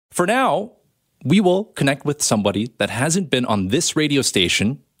For now, we will connect with somebody that hasn't been on this radio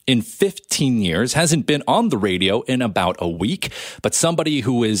station in 15 years, hasn't been on the radio in about a week, but somebody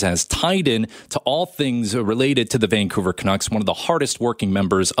who is as tied in to all things related to the Vancouver Canucks, one of the hardest working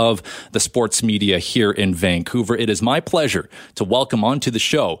members of the sports media here in Vancouver. It is my pleasure to welcome onto the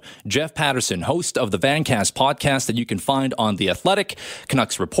show Jeff Paterson, host of the Vancast podcast that you can find on The Athletic,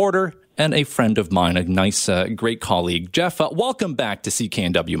 Canucks reporter, and a friend of mine, a nice, great colleague. Jeff, welcome back to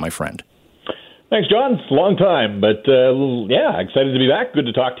CKNW, my friend. Thanks, John. It's a long time, but excited to be back. Good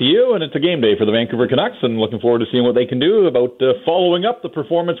to talk to you, and it's a game day for the Vancouver Canucks, and looking forward to seeing what they can do about following up the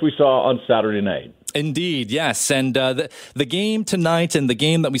performance we saw on Saturday night. Indeed, yes. And the game tonight and the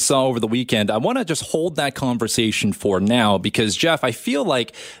game that we saw over the weekend, I want to just hold that conversation for now because, Jeff, I feel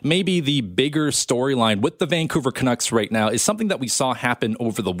like maybe the bigger storyline with the Vancouver Canucks right now is something that we saw happen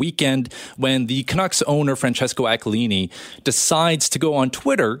over the weekend when the Canucks owner, Francesco Aquilini, decides to go on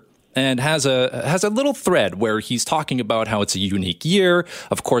Twitter and has a little thread where he's talking about how it's a unique year.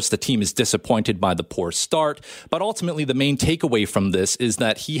 Of course, the team is disappointed by the poor start, but ultimately the main takeaway from this is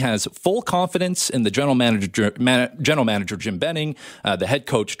that he has full confidence in the general manager Jim Benning, the head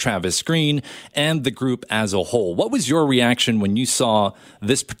coach Travis Green, and the group as a whole. What was your reaction when you saw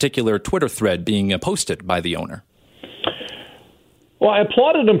this particular Twitter thread being posted by the owner? Well, I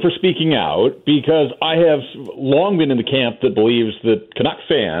applauded him for speaking out because I have long been in the camp that believes that Canuck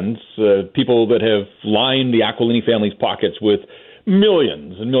fans, people that have lined the Aquilini family's pockets with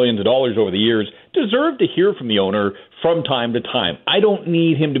millions and millions of dollars over the years, deserve to hear from the owner from time to time. I don't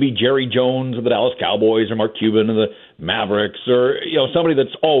need him to be Jerry Jones of the Dallas Cowboys or Mark Cuban of the Mavericks or somebody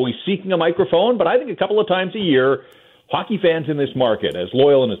that's always seeking a microphone, but I think a couple of times a year, hockey fans in this market, as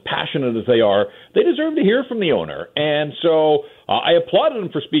loyal and as passionate as they are, they deserve to hear from the owner. And so I applauded him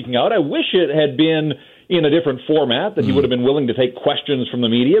for speaking out. I wish it had been in a different format, that he would have been willing to take questions from the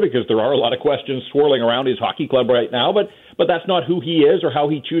media, because there are a lot of questions swirling around his hockey club right now, but that's not who he is or how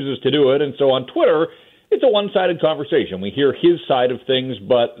he chooses to do it. And so on Twitter, it's a one-sided conversation. We hear his side of things,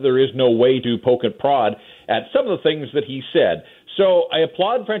 but there is no way to poke and prod at some of the things that he said. So I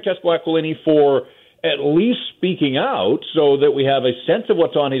applaud Francesco Aquilini for at least speaking out so that we have a sense of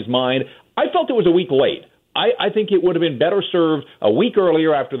what's on his mind. I felt it was a week late. I think it would have been better served a week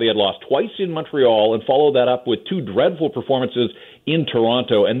earlier after they had lost twice in Montreal and followed that up with two dreadful performances in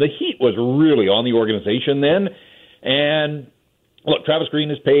Toronto. And the heat was really on the organization then. And look, Travis Green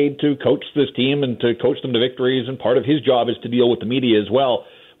is paid to coach this team and to coach them to victories, and part of his job is to deal with the media as well.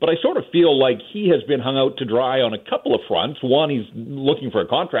 But I sort of feel like he has been hung out to dry on a couple of fronts. One, he's looking for a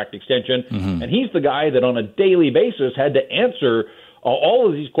contract extension, and he's the guy that on a daily basis had to answer all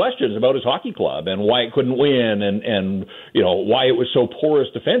of these questions about his hockey club and why it couldn't win and why it was so porous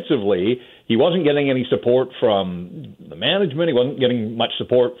defensively. He wasn't getting any support from the management. He wasn't getting much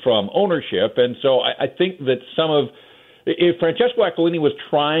support from ownership. And so I think that if Francesco Aquilini was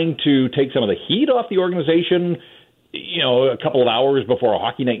trying to take some of the heat off the organization, a couple of hours before a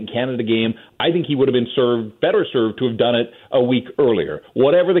Hockey Night in Canada game, I think he would have been better served to have done it a week earlier.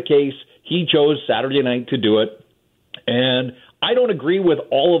 Whatever the case, he chose Saturday night to do it. And I don't agree with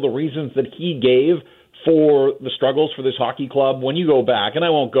all of the reasons that he gave for the struggles for this hockey club. When you go back, and I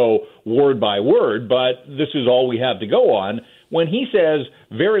won't go word by word, but this is all we have to go on, when he says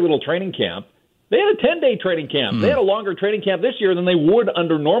very little training camp, they had a 10-day training camp. They had a longer training camp this year than they would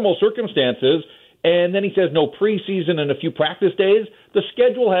under normal circumstances. And then he says no preseason and a few practice days. The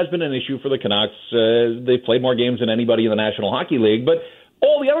schedule has been an issue for the Canucks. They've played more games than anybody in the National Hockey League, but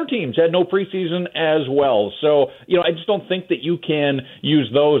all the other teams had no preseason as well. So, I just don't think that you can use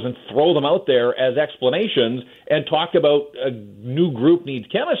those and throw them out there as explanations and talk about a new group needs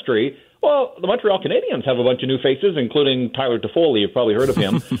chemistry. Well, the Montreal Canadiens have a bunch of new faces, including Tyler Toffoli. You've probably heard of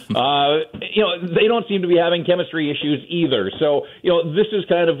him. They don't seem to be having chemistry issues either. So, this is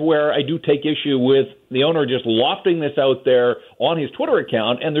kind of where I do take issue with the owner just lofting this out there on his Twitter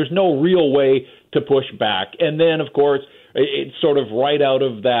account, and there's no real way to push back. And then, of course, it's sort of right out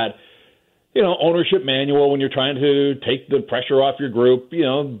of that, ownership manual when you're trying to take the pressure off your group,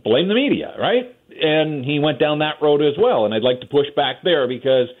 blame the media, right? And he went down that road as well. And I'd like to push back there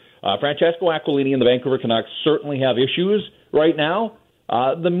because Francesco Aquilini and the Vancouver Canucks certainly have issues right now.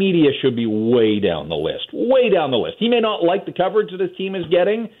 The media should be way down the list. He may not like the coverage that his team is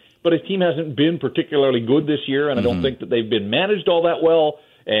getting, but his team hasn't been particularly good this year, and I don't think that they've been managed all that well.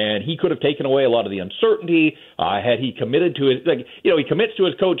 And he could have taken away a lot of the uncertainty had he committed to he commits to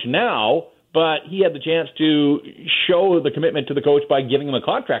his coach now, but he had the chance to show the commitment to the coach by giving him a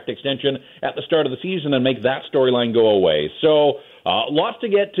contract extension at the start of the season and make that storyline go away. So lots to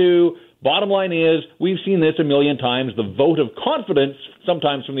get to, Bottom line is, we've seen this a million times. The vote of confidence,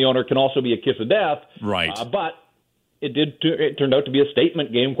 sometimes from the owner, can also be a kiss of death. Right. But it turned out to be a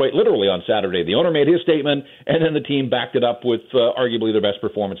statement game, quite literally, on Saturday. The owner made his statement, and then the team backed it up with arguably their best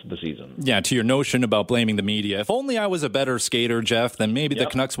performance of the season. Yeah, to your notion about blaming the media, if only I was a better skater, Jeff, then maybe the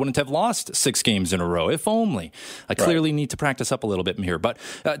Canucks wouldn't have lost 6 games in a row. If only. I clearly need to practice up a little bit here. But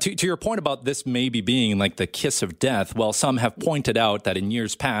to your point about this maybe being like the kiss of death, well, some have pointed out that in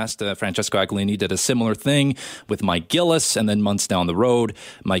years past, Francesco Aquilini did a similar thing with Mike Gillis, and then months down the road,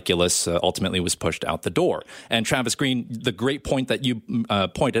 Mike Gillis ultimately was pushed out the door. And Travis Green, the great point that you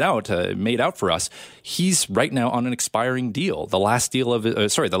made out for us, he's right now on an expiring deal, the last year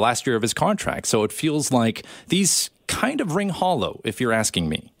of his contract. So it feels like these kind of ring hollow, if you're asking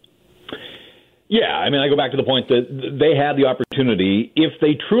me. Yeah, I mean, I go back to the point that they had the opportunity, if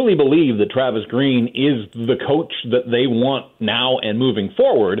they truly believe that Travis Green is the coach that they want now and moving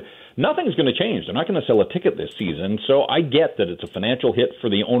forward, nothing's going to change. They're not going to sell a ticket this season. So I get that it's a financial hit for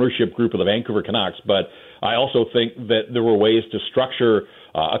the ownership group of the Vancouver Canucks, but I also think that there were ways to structure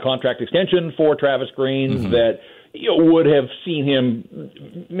a contract extension for Travis Green that would have seen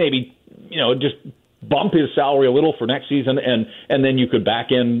him maybe, just bump his salary a little for next season, and then you could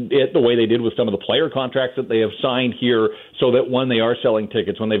back end it the way they did with some of the player contracts that they have signed here, so that when they are selling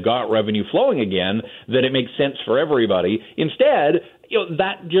tickets, when they've got revenue flowing again, that it makes sense for everybody. Instead,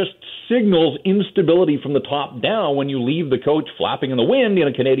 that just signals instability from the top down when you leave the coach flapping in the wind in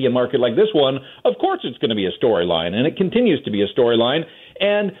a Canadian market like this one. Of course it's going to be a storyline, and it continues to be a storyline.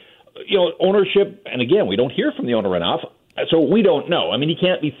 And, ownership, and again, we don't hear from the owner enough, so we don't know. I mean, he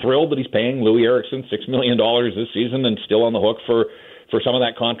can't be thrilled that he's paying Louis Eriksson $6 million this season and still on the hook for some of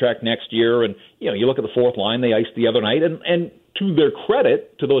that contract next year. And, you look at the fourth line they iced the other night, and to their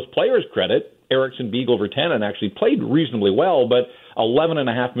credit, to those players' credit, Eriksson, Beagle, Vertanen actually played reasonably well, but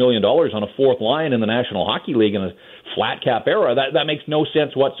 $11.5 million on a fourth line in the National Hockey League in a flat cap era, that makes no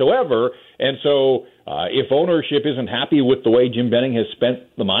sense whatsoever. And so if ownership isn't happy with the way Jim Benning has spent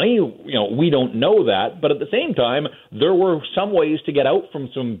the money, we don't know that. But at the same time, there were some ways to get out from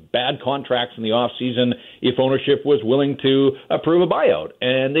some bad contracts in the offseason if ownership was willing to approve a buyout,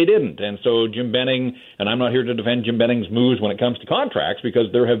 and they didn't. And so Jim Benning, and I'm not here to defend Jim Benning's moves when it comes to contracts,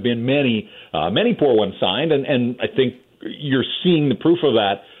 because there have been many poor ones signed, and I think you're seeing the proof of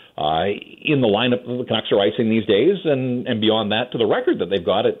that in the lineup the Canucks are icing these days, and beyond that to the record that they've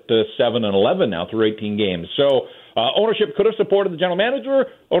got at 7-11 now through 18 games. So ownership could have supported the general manager.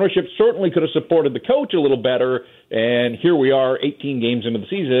 Ownership certainly could have supported the coach a little better. And here we are 18 games into the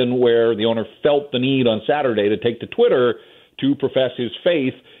season where the owner felt the need on Saturday to take to Twitter to profess his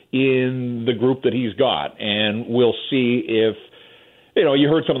faith in the group that he's got. And we'll see if you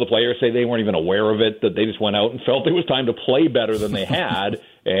heard some of the players say they weren't even aware of it, that they just went out and felt it was time to play better than they had,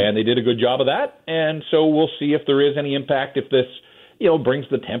 and they did a good job of that. And so we'll see if there is any impact, if this, brings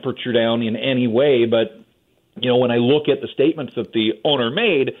the temperature down in any way. But, when I look at the statements that the owner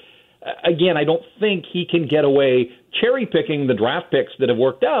made, again, I don't think he can get away cherry-picking the draft picks that have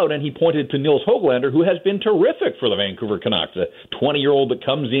worked out, and he pointed to Nils Höglander, who has been terrific for the Vancouver Canucks, a 20-year-old that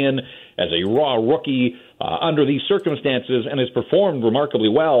comes in as a raw rookie under these circumstances and has performed remarkably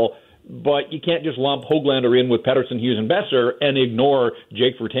well. But you can't just lump Höglander in with Paterson, Hughes, and Besser and ignore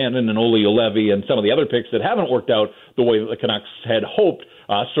Jake Virtanen and Olli Juolevi and some of the other picks that haven't worked out the way that the Canucks had hoped,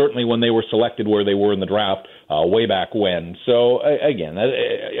 certainly when they were selected where they were in the draft way back when. So, again,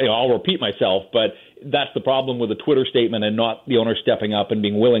 I'll repeat myself, but that's the problem with a Twitter statement and not the owner stepping up and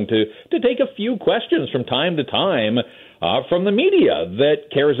being willing to take a few questions from time to time from the media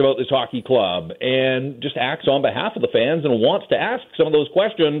that cares about this hockey club and just acts on behalf of the fans and wants to ask some of those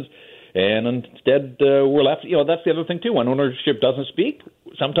questions. And instead, we're left, that's the other thing, too. When ownership doesn't speak,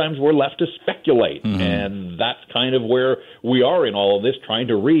 sometimes we're left to speculate. Mm-hmm. And that's kind of where we are in all of this, trying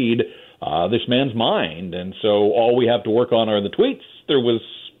to read this man's mind. And so all we have to work on are the tweets. There was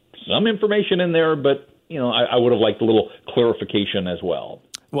some information in there, but, I would have liked a little clarification as well.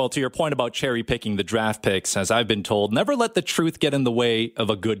 Well, to your point about cherry-picking the draft picks, as I've been told, never let the truth get in the way of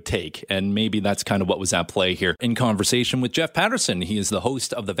a good take. And maybe that's kind of what was at play here. In conversation with Jeff Paterson, he is the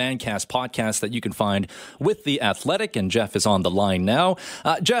host of the Vancast podcast that you can find with The Athletic, and Jeff is on the line now.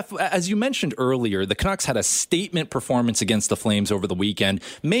 Jeff, as you mentioned earlier, the Canucks had a statement performance against the Flames over the weekend.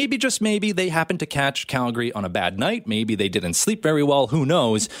 Maybe, just maybe, they happened to catch Calgary on a bad night. Maybe they didn't sleep very well. Who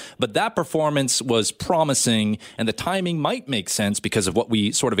knows? But that performance was promising, and the timing might make sense because of what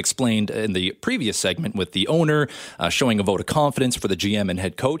we sort of explained in the previous segment with the owner showing a vote of confidence for the GM and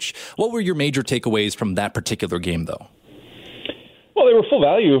head coach. What were your major takeaways from that particular game, though? Well, they were full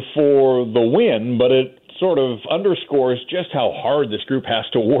value for the win, but it sort of underscores just how hard this group has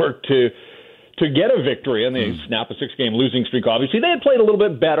to work to get a victory, and they snap a 6-game losing streak. Obviously, they had played a little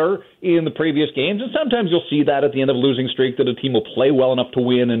bit better in the previous games, and sometimes you'll see that at the end of a losing streak that a team will play well enough to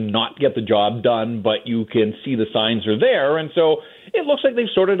win and not get the job done, but you can see the signs are there. And so it looks like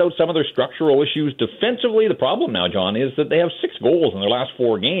they've sorted out some of their structural issues defensively. The problem now, John, is that they have 6 goals in their last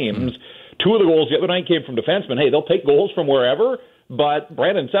 4 games. 2 of the goals the other night came from defensemen. Hey, they'll take goals from wherever, but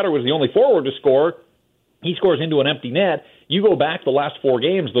Brandon Sutter was the only forward to score. He scores into an empty net. You go back the last 4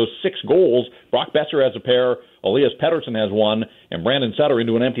 games, those 6 goals, Brock Besser has a pair, Elias Pettersson has one, and Brandon Sutter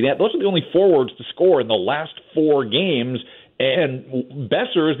into an empty net. Those are the only forwards to score in the last 4 games, and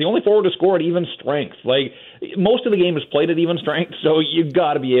Besser is the only forward to score at even strength. Like, most of the game is played at even strength, so you've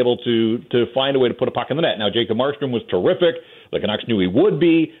got to be able to find a way to put a puck in the net. Now, Jacob Markstrom was terrific. The Canucks knew he would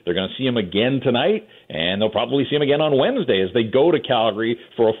be. They're going to see him again tonight, and they'll probably see him again on Wednesday as they go to Calgary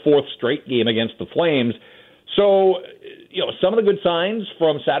for a 4th straight game against the Flames. So, some of the good signs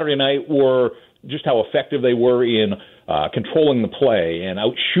from Saturday night were just how effective they were in controlling the play and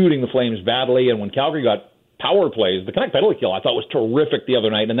out-shooting the Flames badly. And when Calgary got power plays, the Canuck penalty kill I thought was terrific the other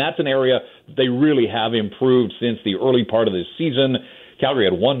night, and that's an area they really have improved since the early part of this season. Calgary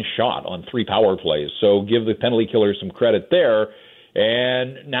had 1 shot on 3 power plays, so give the penalty killers some credit there.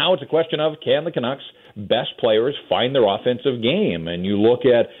 And now it's a question of, can the Canucks' best players find their offensive game? And you look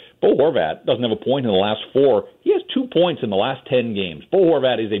at Bo Horvat, doesn't have a point in the last 4. He has 2 points in the last 10 games. Bo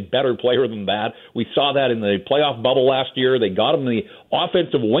Horvat is a better player than that. We saw that in the playoff bubble last year. They got him the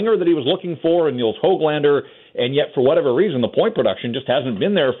offensive winger that he was looking for in Nils Höglander, and yet for whatever reason, the point production just hasn't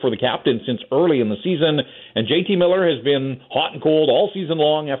been there for the captain since early in the season. And JT Miller has been hot and cold all season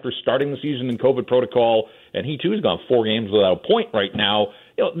long after starting the season in COVID protocol, and he too has gone 4 games without a point right now.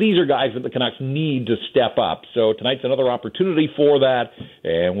 These are guys that the Canucks need to step up. So tonight's another opportunity for that,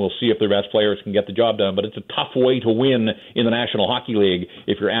 and we'll see if their best players can get the job done. But it's a tough way to win in the National Hockey League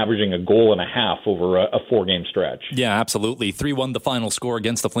if you're averaging a goal and a half over a 4-game stretch. Yeah, absolutely. 3-1 the final score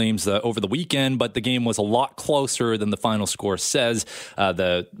against the Flames over the weekend, but the game was a lot closer than the final score says.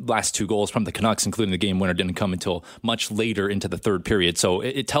 The last 2 goals from the Canucks, including the game winner, didn't come until much later into the third period. So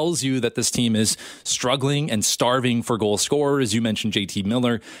it tells you that this team is struggling and starving for goal scorers. You mentioned JT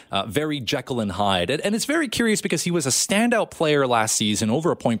Miller. Very Jekyll and Hyde. And it's very curious because he was a standout player last season, over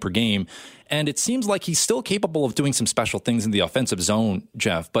a point per game. And it seems like he's still capable of doing some special things in the offensive zone,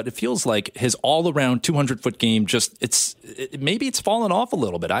 Jeff. But it feels like his all-around 200-foot game maybe it's fallen off a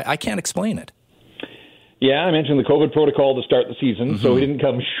little bit. I can't explain it. Yeah, I mentioned the COVID protocol to start the season, so he didn't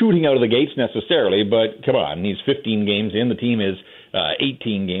come shooting out of the gates necessarily. But come on, he's 15 games in. The team is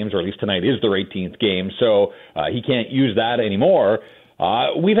 18 games, or at least tonight is their 18th game. So he can't use that anymore.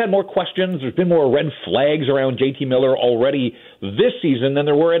 We've had more questions. There's been more red flags around JT Miller already this season than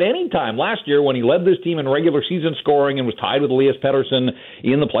there were at any time last year when he led this team in regular season scoring and was tied with Elias Pettersson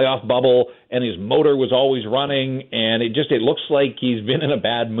in the playoff bubble, and his motor was always running, and it looks like he's been in a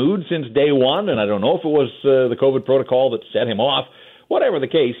bad mood since day one, and I don't know if it was the COVID protocol that set him off. Whatever the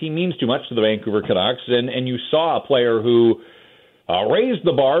case, he means too much to the Vancouver Canucks, and you saw a player who raised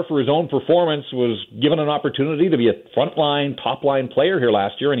the bar for his own performance, was given an opportunity to be a frontline, top-line player here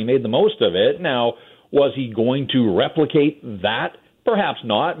last year, and he made the most of it. Now, was he going to replicate that? Perhaps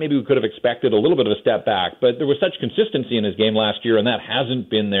not. Maybe we could have expected a little bit of a step back, but there was such consistency in his game last year, and that hasn't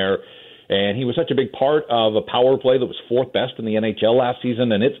been there. And he was such a big part of a power play that was 4th best in the NHL last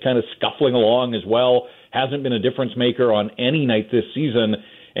season, and it's kind of scuffling along as well. Hasn't been a difference maker on any night this season.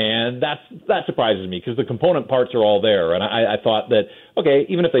 And that surprises me because the component parts are all there. And I thought that, okay,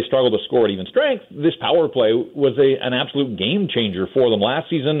 even if they struggle to score at even strength, this power play was an absolute game changer for them last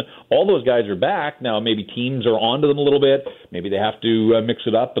season. All those guys are back. Now maybe teams are onto them a little bit. Maybe they have to mix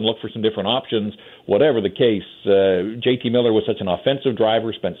it up and look for some different options. Whatever the case, JT Miller was such an offensive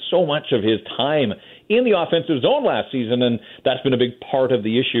driver, spent so much of his time in the offensive zone last season, and that's been a big part of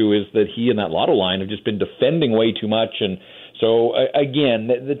the issue is that he and that Lotto line have just been defending way too much. And so, again,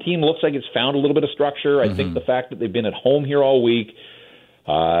 the team looks like it's found a little bit of structure. I think the fact that they've been at home here all week,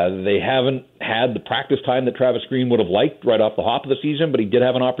 they haven't had the practice time that Travis Green would have liked right off the hop of the season, but he did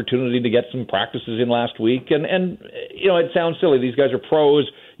have an opportunity to get some practices in last week. And it sounds silly. These guys are pros.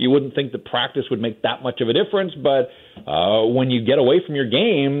 You wouldn't think that practice would make that much of a difference, but when you get away from your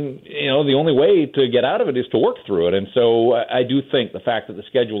game, the only way to get out of it is to work through it. And so I do think the fact that the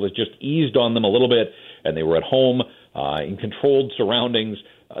schedule has just eased on them a little bit and they were at home in controlled surroundings,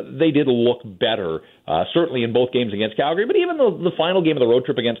 they did look better, certainly in both games against Calgary. But even the final game of the road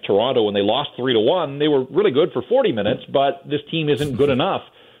trip against Toronto, when they lost 3-1, they were really good for 40 minutes, but this team isn't good enough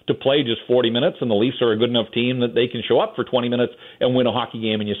to play just 40 minutes, and the Leafs are a good enough team that they can show up for 20 minutes and win a hockey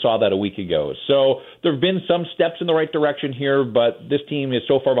game, and you saw that a week ago. So there have been some steps in the right direction here, but this team is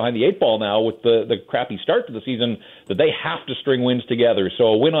so far behind the eight ball now with the crappy start to the season that they have to string wins together. So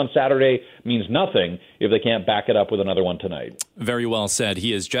a win on Saturday means nothing if they can't back it up with another one tonight. Very well said.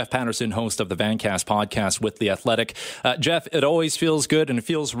 He is Jeff Paterson, host of the Vancast podcast with The Athletic. Jeff, it always feels good and it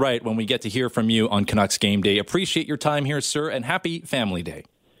feels right when we get to hear from you on Canucks Game Day. Appreciate your time here, sir, and happy Family Day.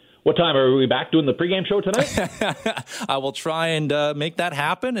 What time? Are we back doing the pregame show tonight? I will try and make that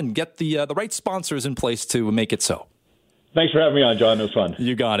happen and get the right sponsors in place to make it so. Thanks for having me on, John. It was fun.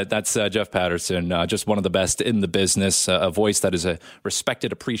 You got it. That's Jeff Paterson, just one of the best in the business, a voice that is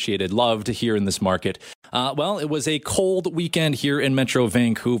respected, appreciated, loved here in this market. Well, it was a cold weekend here in Metro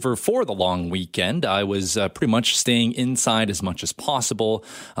Vancouver for the long weekend. I was pretty much staying inside as much as possible.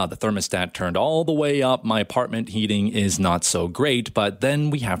 The thermostat turned all the way up. My apartment heating is not so great, but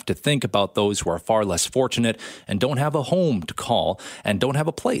then we have to think about those who are far less fortunate and don't have a home to call and don't have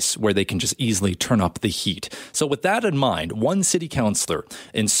a place where they can just easily turn up the heat. So with that in mind, one city councillor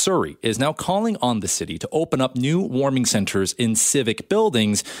in Surrey is now calling on the city to open up new warming centers in civic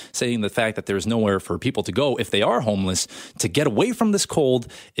buildings, saying the fact that there's nowhere for people to go if they are homeless to get away from this cold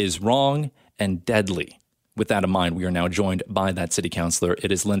is wrong and deadly. With that in mind, we are now joined by that city councillor.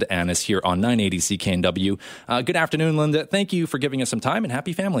 It is Linda Annis here on 980 CKNW. Good afternoon, Linda. Thank you for giving us some time, and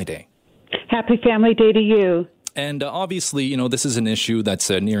happy Family Day. Happy Family Day to you. And obviously, you know, this is an issue that's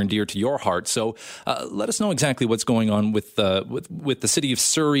near and dear to your heart. So let us know exactly what's going on with the city of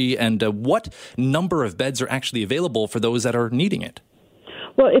Surrey and what number of beds are actually available for those that are needing it.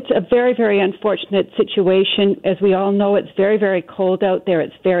 Well, it's a very, very unfortunate situation. As we all know, it's very, very cold out there.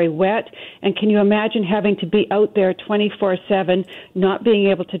 It's very wet. And can you imagine having to be out there 24/7, not being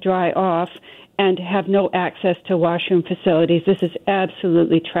able to dry off, and have no access to washroom facilities? This is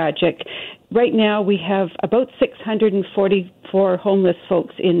absolutely tragic. Right now, we have about 644 homeless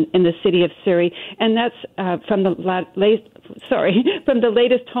folks in the city of Surrey, and that's from the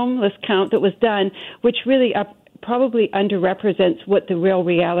latest homeless count that was done, which really probably underrepresents what the real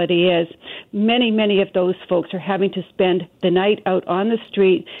reality is. Many of those folks are having to spend the night out on the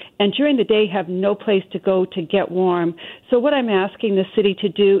street and during the day have no place to go to get warm. So what I'm asking the city to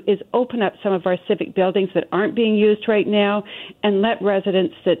do is open up some of our civic buildings that aren't being used right now and let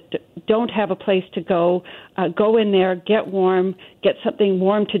residents that don't have a place to go in there, get warm, get something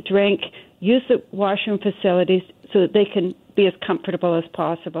warm to drink, use the washroom facilities so that they can be as comfortable as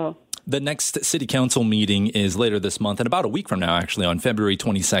possible. The next city council meeting is later this month, and about a week from now, actually, on February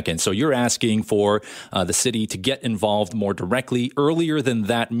 22nd. So you're asking for the city to get involved more directly earlier than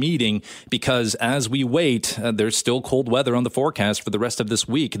that meeting, because as we wait, there's still cold weather on the forecast for the rest of this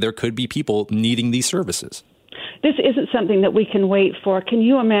week. There could be people needing these services. This isn't something that we can wait for. Can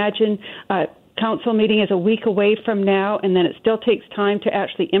you imagine council meeting is a week away from now, and then it still takes time to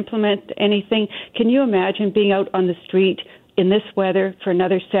actually implement anything? Can you imagine being out on the street in this weather for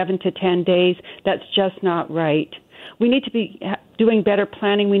another 7 to 10 days? That's just not right. We need to be doing better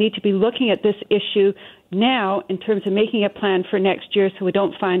planning. We need to be looking at this issue now in terms of making a plan for next year so we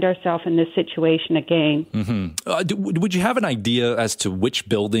don't find ourselves in this situation again. Mm-hmm. Would you have an idea as to which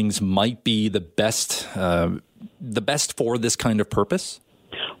buildings might be the best for this kind of purpose?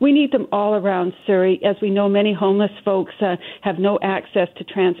 We need them all around Surrey. As we know, many homeless folks have no access to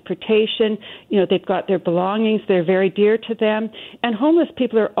transportation. You know, they've got their belongings. They're very dear to them. And homeless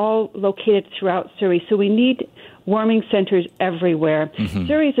people are all located throughout Surrey. So we need warming centers everywhere. Mm-hmm.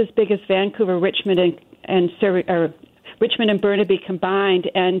 Surrey is as big as Vancouver, Richmond, and Surrey, or Richmond and Burnaby combined.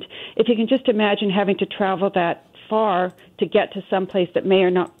 And if you can just imagine having to travel that far to get to some place that may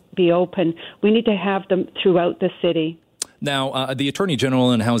or not be open, we need to have them throughout the city. Now, the Attorney General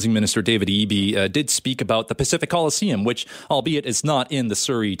and Housing Minister David Eby did speak about the Pacific Coliseum, which, albeit is not in the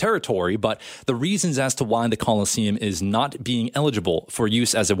Surrey territory, but the reasons as to why the Coliseum is not being eligible for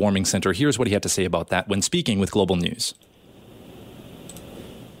use as a warming center. Here's what he had to say about that when speaking with Global News.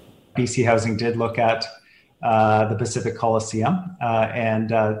 BC Housing did look at the Pacific Coliseum,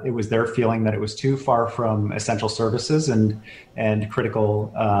 and it was their feeling that it was too far from essential services and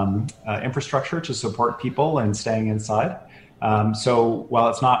critical infrastructure to support people and staying inside. So while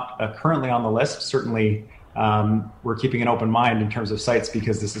it's not currently on the list, certainly we're keeping an open mind in terms of sites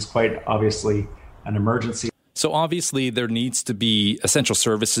because this is quite obviously an emergency. So obviously there needs to be essential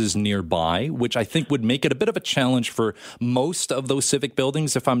services nearby, which I think would make it a bit of a challenge for most of those civic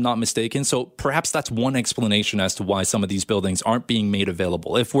buildings, if I'm not mistaken. So perhaps that's one explanation as to why some of these buildings aren't being made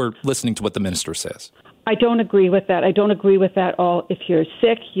available, if we're listening to what the minister says. I don't agree with that. I don't agree with that at all. If you're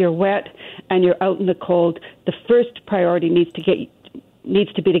sick, you're wet, and you're out in the cold, the first priority needs to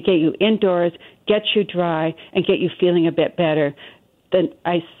needs to be to get you indoors, get you dry, and get you feeling a bit better. Then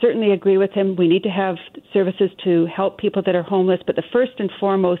I certainly agree with him. We need to have services to help people that are homeless, but the first and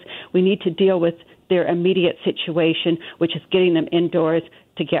foremost, we need to deal with their immediate situation, which is getting them indoors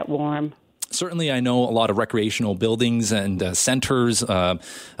to get warm. Certainly, I know a lot of recreational buildings and centers.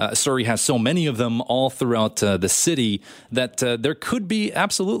 Surrey has so many of them all throughout the city that there could be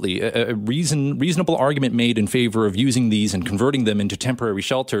absolutely a reasonable argument made in favor of using these and converting them into temporary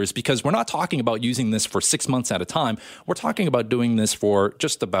shelters, because we're not talking about using this for 6 months at a time. We're talking about doing this for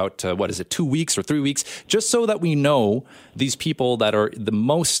just about, 2 weeks or 3 weeks, just so that we know these people that are the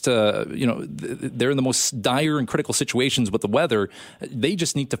most, they're in the most dire and critical situations with the weather. They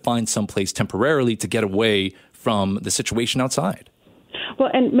just need to find someplace temporarily to get away from the situation outside.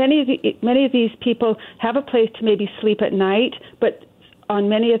 Well, and many of these people have a place to maybe sleep at night, but on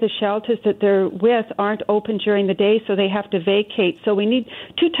many of the shelters that they're with aren't open during the day, so they have to vacate. So we need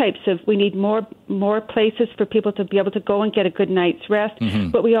we need more places for people to be able to go and get a good night's rest,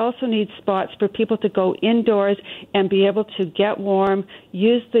 but we also need spots for people to go indoors and be able to get warm,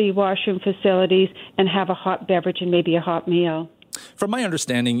 use the washroom facilities, and have a hot beverage and maybe a hot meal. From my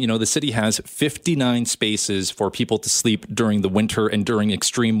understanding, the city has 59 spaces for people to sleep during the winter and during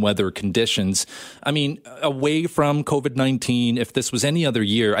extreme weather conditions. I mean, away from COVID-19, if this was any other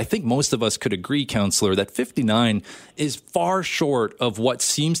year, I think most of us could agree, Councillor, that 59 is far short of what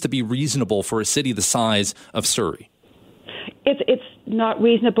seems to be reasonable for a city the size of Surrey. It's not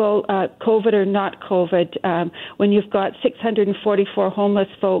reasonable, COVID or not COVID, when you've got 644 homeless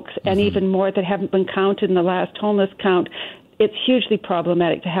folks and even more that haven't been counted in the last homeless count. It's hugely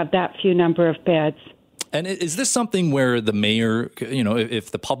problematic to have that few number of beds. And is this something where the mayor, if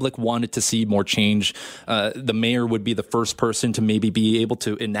the public wanted to see more change, the mayor would be the first person to maybe be able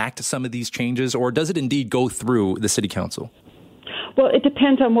to enact some of these changes, or does it indeed go through the city council? Well, it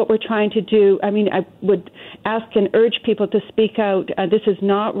depends on what we're trying to do. I mean, I would ask and urge people to speak out. This is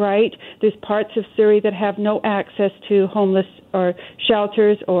not right. There's parts of Surrey that have no access to homeless or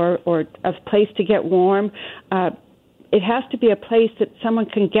shelters or a place to get warm. It has to be a place that someone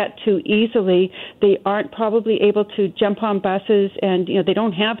can get to easily. They aren't probably able to jump on buses, and they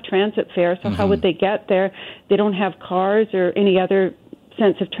don't have transit fare, so how would they get there? They don't have cars or any other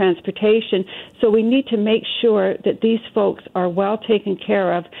sense of transportation. So we need to make sure that these folks are well taken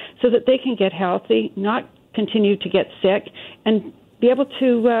care of so that they can get healthy, not continue to get sick, and be able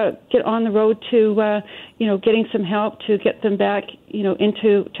to get on the road to getting some help to get them back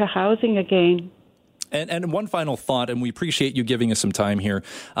into housing again. And one final thought, and we appreciate you giving us some time here.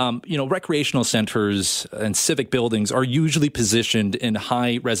 Recreational centers and civic buildings are usually positioned in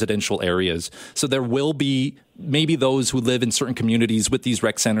high residential areas. So there will be maybe those who live in certain communities with these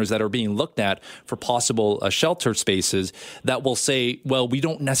rec centers that are being looked at for possible shelter spaces that will say, well, we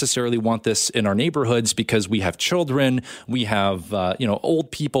don't necessarily want this in our neighborhoods because we have children, we have,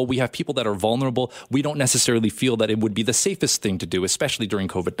 old people, we have people that are vulnerable. We don't necessarily feel that it would be the safest thing to do, especially during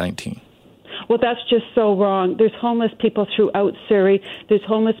COVID-19. Well, that's just so wrong. There's homeless people throughout Surrey. There's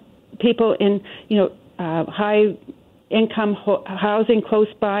homeless people in, high-income housing close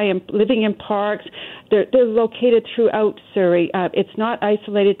by and living in parks. They're located throughout Surrey. It's not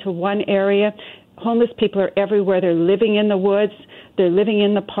isolated to one area. Homeless people are everywhere. They're living in the woods. They're living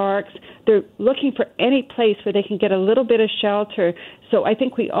in the parks. They're looking for any place where they can get a little bit of shelter. So I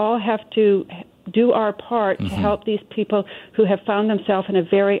think we all have to do our part to help these people who have found themselves in a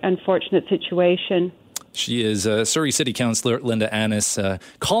very unfortunate situation. She is Surrey City Councillor Linda Annis,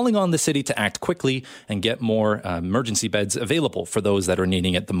 calling on the city to act quickly and get more emergency beds available for those that are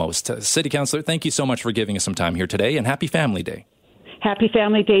needing it the most. City Councillor, thank you so much for giving us some time here today, and happy Family Day. Happy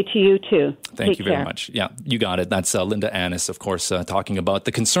Family Day to you, too. Thank you very much. Yeah, you got it. That's Linda Annis, of course, talking about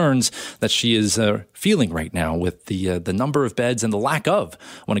the concerns that she is feeling right now with the number of beds and the lack of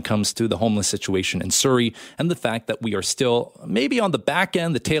when it comes to the homeless situation in Surrey, and the fact that we are still maybe on the back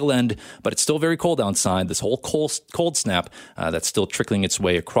end, the tail end, but it's still very cold outside. This whole cold snap that's still trickling its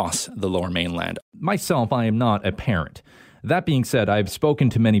way across the Lower Mainland. Myself, I am not a parent. That being said, I've spoken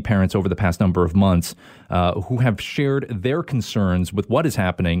to many parents over the past number of months who have shared their concerns with what is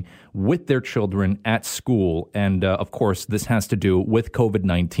happening with their children at school. And of course, this has to do with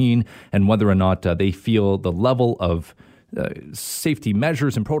COVID-19 and whether or not they feel the level of safety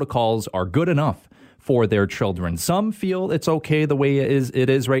measures and protocols are good enough for their children. Some feel it's okay the way it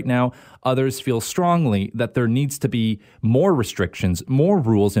is right now. Others feel strongly that there needs to be more restrictions, more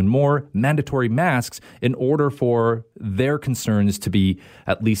rules, and more mandatory masks in order for their concerns to be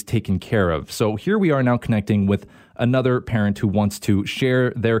at least taken care of. So here we are now connecting with another parent who wants to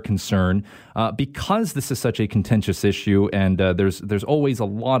share their concern because this is such a contentious issue, and there's always a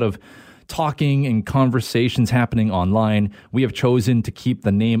lot of talking and conversations happening online. We have chosen to keep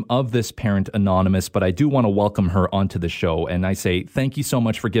the name of this parent anonymous, but I do want to welcome her onto the show, and I say thank you so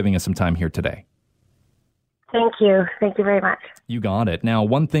much for giving us some time here today. Thank you. Thank you very much. You got it. Now,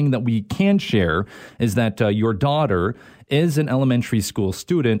 one thing that we can share is that your daughter is an elementary school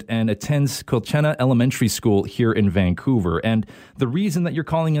student and attends Colchena Elementary School here in Vancouver. And the reason that you're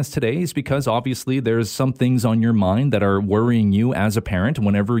calling us today is because obviously there's some things on your mind that are worrying you as a parent.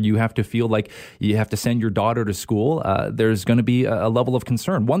 Whenever you have to feel like you have to send your daughter to school, there's going to be a level of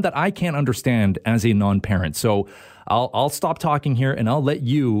concern, one that I can't understand as a non-parent. So I'll stop talking here and I'll let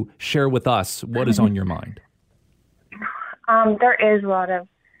you share with us what is on your mind. There is a lot of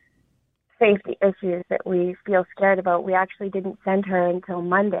safety issues that we feel scared about. We actually didn't send her until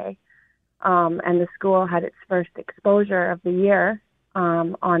Monday, and the school had its first exposure of the year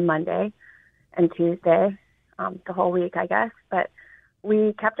on Monday and Tuesday, the whole week, I guess. But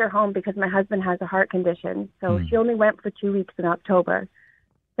we kept her home because my husband has a heart condition, so she only went for 2 weeks in October.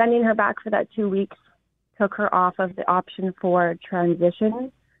 Sending her back for that 2 weeks took her off of the option for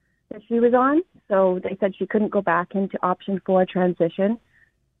transition that she was on. So they said she couldn't go back into option 4 transition.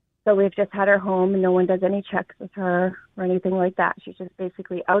 So we've just had her home and no one does any checks with her or anything like that. She's just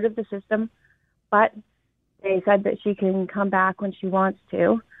basically out of the system. But they said that she can come back when she wants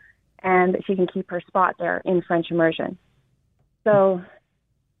to and that she can keep her spot there in French immersion. So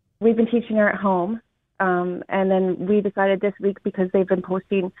we've been teaching her at home. And then we decided this week, because they've been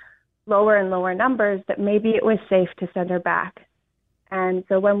posting lower and lower numbers, that maybe it was safe to send her back. And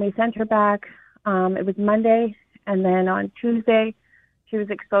so when we sent her back, it was Monday, and then on Tuesday, she was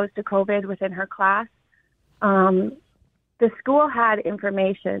exposed to COVID within her class. The school had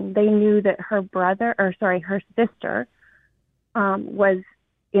information. They knew that her sister was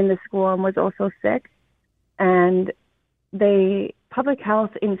in the school and was also sick. And public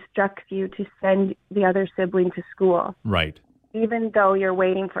health instructs you to send the other sibling to school. Right. Even though you're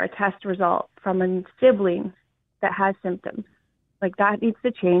waiting for a test result from a sibling that has symptoms. Like, that needs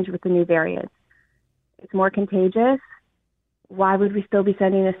to change with the new variants. It's more contagious. Why would we still be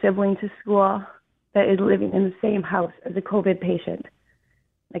sending a sibling to school that is living in the same house as a COVID patient?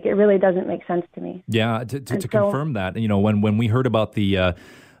 Like, it really doesn't make sense to me. Yeah, to confirm that, when we heard about the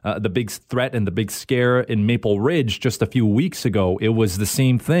big threat and the big scare in Maple Ridge just a few weeks ago, it was the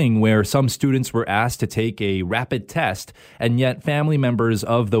same thing where some students were asked to take a rapid test, and yet family members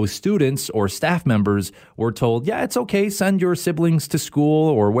of those students or staff members were told, yeah, it's okay, send your siblings to school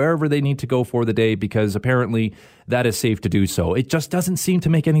or wherever they need to go for the day because apparently that is safe to do so. It just doesn't seem to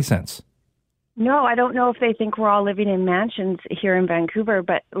make any sense. No, I don't know if they think we're all living in mansions here in Vancouver,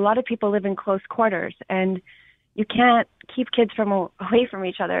 but a lot of people live in close quarters, and you can't keep kids away from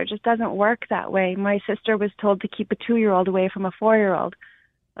each other. It just doesn't work that way. My sister was told to keep a 2-year-old away from a 4-year-old.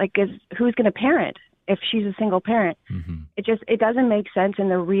 Like, who's going to parent if she's a single parent? Mm-hmm. It doesn't make sense in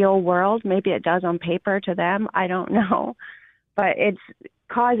the real world. Maybe it does on paper to them. I don't know. But it's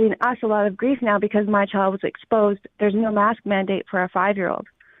causing us a lot of grief now because my child was exposed. There's no mask mandate for a 5-year-old.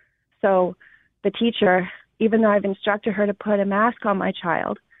 So the teacher, even though I've instructed her to put a mask on my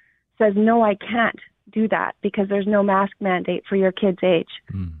child, says, no, I can't do that because there's no mask mandate for your kid's age.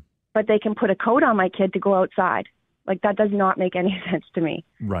 But they can put a coat on my kid to go outside. Like, that does not make any sense to me.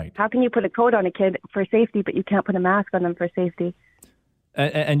 Right. How can you put a coat on a kid for safety, but you can't put a mask on them for safety?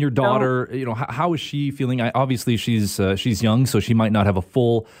 And your daughter, how is she feeling? Obviously, she's young, so she might not have a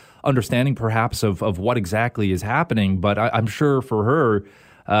full understanding, perhaps, of what exactly is happening. But I'm sure for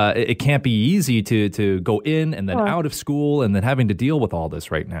her, it can't be easy to go in and then out of school and then having to deal with all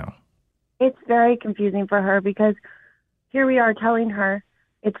this right now. It's very confusing for her because here we are telling her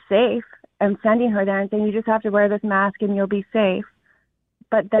it's safe and sending her there and saying, you just have to wear this mask and you'll be safe.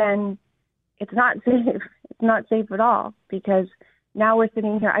 But then it's not safe. It's not safe at all because now we're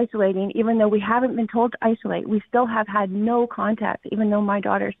sitting here isolating. Even though we haven't been told to isolate, we still have had no contact, even though my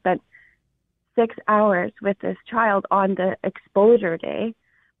daughter spent 6 hours with this child on the exposure day.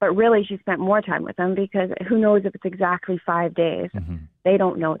 But really, she spent more time with them because who knows if it's exactly 5 days. Mm-hmm. They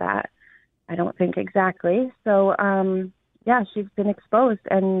don't know that. I don't think exactly. So, she's been exposed.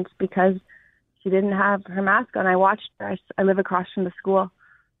 And because she didn't have her mask on, I watched her. I live across from the school.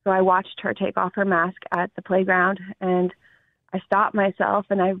 So I watched her take off her mask at the playground. And I stopped myself,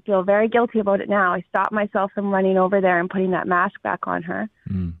 and I feel very guilty about it now. I stopped myself from running over there and putting that mask back on her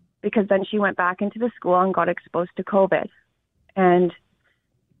because then she went back into the school and got exposed to COVID. And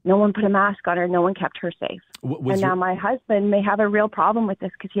no one put a mask on her. No one kept her safe. Now my husband may have a real problem with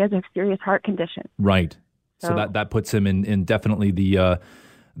this because he has a serious heart condition. Right. So that puts him in definitely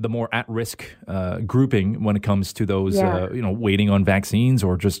the more at-risk grouping when it comes to those, waiting on vaccines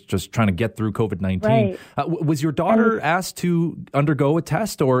or just trying to get through COVID-19. Right. Was your daughter asked to undergo a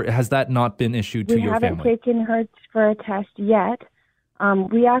test, or has that not been issued to your family? We haven't taken her for a test yet.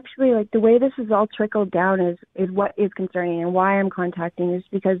 We actually, the way this has all trickled down is what is concerning, and why I'm contacting is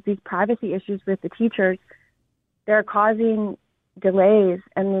because these privacy issues with the teachers, they're causing delays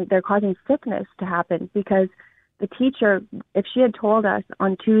and they're causing sickness to happen because the teacher, if she had told us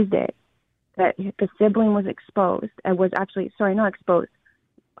on Tuesday that the sibling was exposed and was actually, not exposed,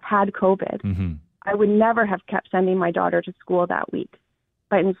 had COVID, I would never have kept sending my daughter to school that week.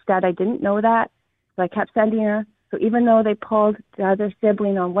 But instead, I didn't know that, so I kept sending her. So even though they pulled the other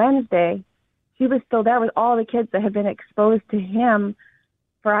sibling on Wednesday, she was still there with all the kids that had been exposed to him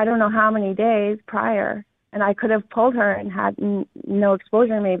for I don't know how many days prior. And I could have pulled her and had no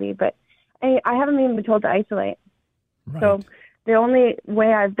exposure maybe, but I haven't even been told to isolate. Right. So the only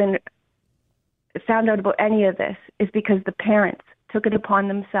way I've been found out about any of this is because the parents took it upon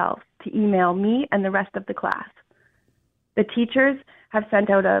themselves to email me and the rest of the class. The teachers have sent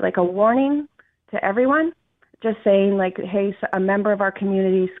out a warning to everyone, just saying hey, a member of our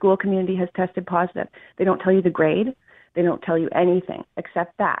school community has tested positive. They don't tell you the grade. They don't tell you anything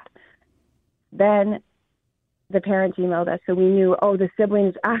except that. Then the parents emailed us, so we knew, the sibling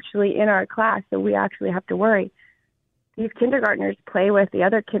is actually in our class, so we actually have to worry. These kindergartners play with the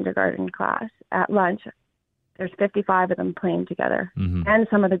other kindergarten class at lunch. There's 55 of them playing together, and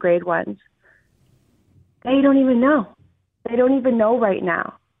some of the grade ones. They don't even know. They don't even know right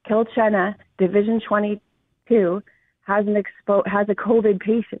now. Kilchenna, Division 22, has a COVID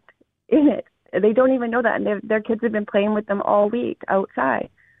patient in it. They don't even know that, and their kids have been playing with them all week outside.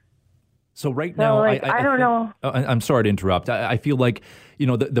 So right now, I don't know. I'm sorry to interrupt. I feel like,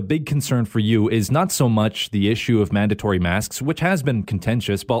 the big concern for you is not so much the issue of mandatory masks, which has been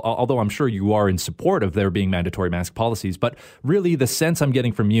contentious, but although I'm sure you are in support of there being mandatory mask policies, but really the sense I'm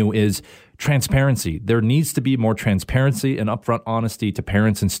getting from you is transparency. There needs to be more transparency and upfront honesty to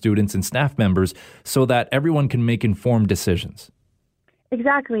parents and students and staff members so that everyone can make informed decisions.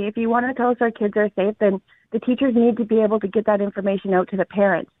 Exactly. If you want to tell us our kids are safe, then the teachers need to be able to get that information out to the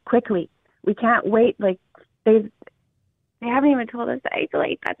parents quickly. We can't wait. They haven't even told us to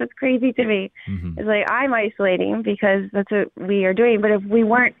isolate. That's what's crazy to me. It's I'm isolating because that's what we are doing. But if we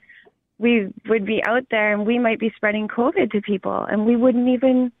weren't, we would be out there and we might be spreading COVID to people, and we wouldn't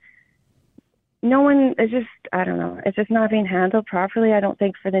even. No one is just. I don't know. It's just not being handled properly. I don't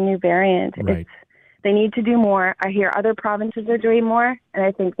think for the new variant. Right. They need to do more. I hear other provinces are doing more, and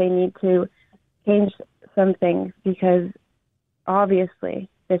I think they need to change some things because obviously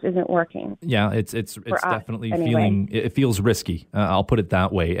this isn't working. Yeah, it's definitely feeling, it feels risky. I'll put it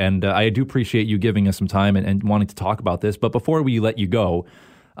that way. And I do appreciate you giving us some time and wanting to talk about this. But before we let you go,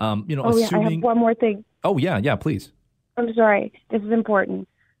 assuming... I have one more thing. Oh, yeah, please. I'm sorry. This is important.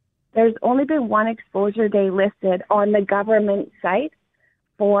 There's only been one exposure day listed on the government site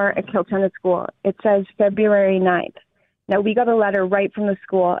for a Kilchenna school. It says February 9th. Now, we got a letter right from the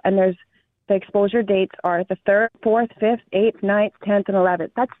school, and the exposure dates are the 3rd, 4th, 5th, 8th, 9th, 10th, and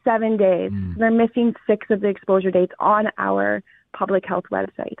 11th. That's 7 days. They're missing 6 of the exposure dates on our public health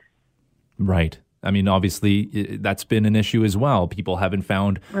website. Right. I mean, obviously, that's been an issue as well. People haven't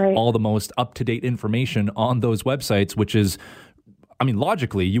found all the most up-to-date information on those websites, which is,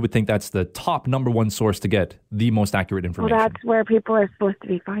 logically, you would think that's the top number one source to get the most accurate information. Well, that's where people are supposed to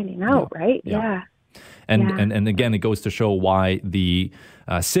be finding out, right? Yeah. And again, it goes to show why the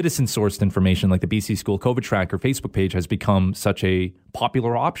citizen-sourced information like the BC School COVID Tracker Facebook page has become such a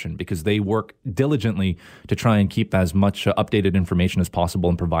popular option because they work diligently to try and keep as much updated information as possible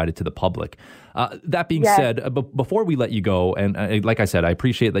and provide it to the public. That being said, before we let you go, and like I said, I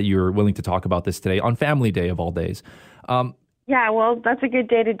appreciate that you're willing to talk about this today on Family Day of all days. Yeah, well, that's a good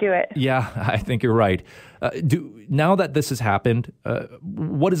day to do it. Yeah, I think you're right. Now that this has happened,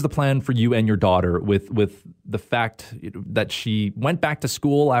 what is the plan for you and your daughter with the fact that she went back to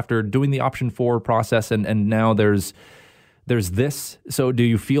school after doing the option 4 process and now there's this? So do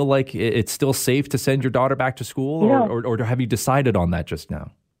you feel like it's still safe to send your daughter back to school or have you decided on that just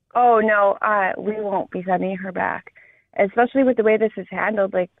now? Oh, no, we won't be sending her back, especially with the way this is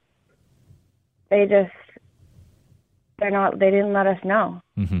handled. They didn't let us know.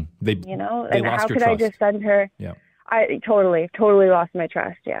 They and lost how your could trust. I just send her? Yeah. I totally lost my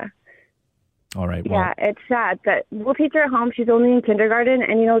trust. Yeah. All right. Well, yeah, it's sad that we'll teach her at home. She's only in kindergarten,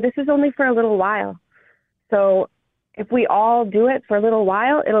 and this is only for a little while. So if we all do it for a little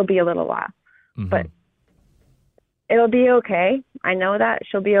while, it'll be a little while. Mm-hmm. But it'll be okay. I know that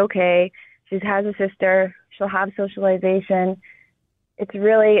she'll be okay. She has a sister. She'll have socialization. It's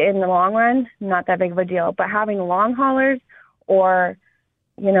really, in the long run, not that big of a deal. But having long haulers or,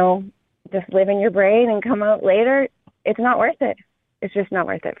 just live in your brain and come out later, it's not worth it. It's just not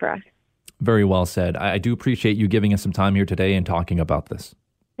worth it for us. Very well said. I do appreciate you giving us some time here today and talking about this.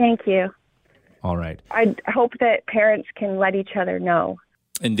 Thank you. All right. I hope that parents can let each other know.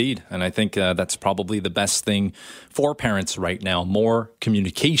 Indeed. And I think that's probably the best thing for parents right now. More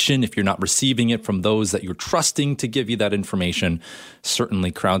communication. If you're not receiving it from those that you're trusting to give you that information,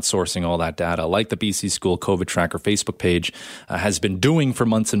 certainly crowdsourcing all that data, like the BC School COVID Tracker Facebook page has been doing for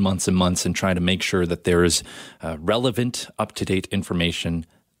months and months and months, and trying to make sure that there is relevant, up-to-date information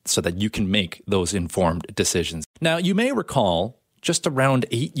so that you can make those informed decisions. Now, you may recall just around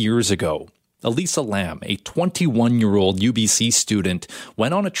 8 years ago, Elisa Lam, a 21-year-old UBC student,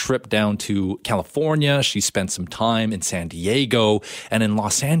 went on a trip down to California. She spent some time in San Diego, and in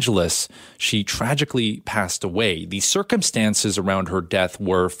Los Angeles, she tragically passed away. The circumstances around her death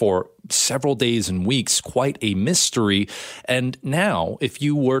were, for several days and weeks, quite a mystery. And now, if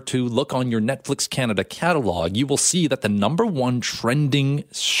you were to look on your Netflix Canada catalog, you will see that the number one trending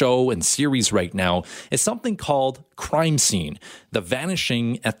show and series right now is something called Crime Scene: The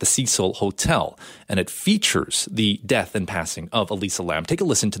Vanishing at the Cecil Hotel. And it features the death and passing of Elisa Lam. Take a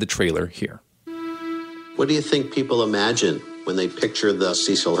listen to the trailer here. What do you think people imagine when they picture the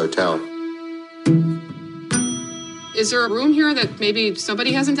Cecil Hotel? Is there a room here that maybe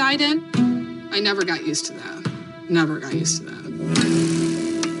somebody hasn't died in? I never got used to that. Never got used to that.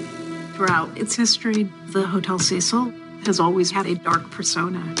 Throughout its history, the Hotel Cecil has always had a dark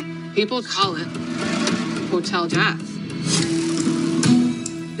persona. People call it Hotel Death.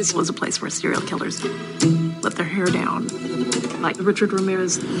 This was a place where serial killers let their hair down, like Richard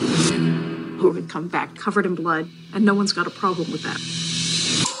Ramirez, who would come back covered in blood, and no one's got a problem with that.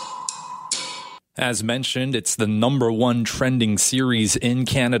 As mentioned, it's the number one trending series in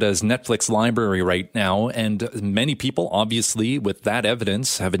Canada's Netflix library right now, and many people, obviously, with that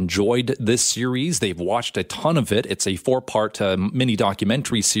evidence, have enjoyed this series. They've watched a ton of it. It's a 4-part mini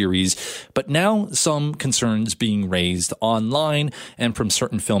documentary series, but now some concerns being raised online and from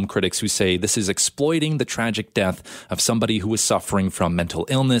certain film critics who say this is exploiting the tragic death of somebody who is suffering from mental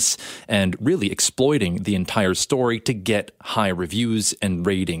illness and really exploiting the entire story to get high reviews and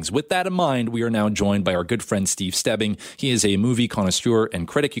ratings. With that in mind, we are now joined by our good friend Steve Stebbing. He is a movie connoisseur and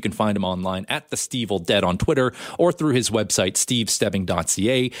critic. You can find him online at the Steve'll on Twitter or through his website,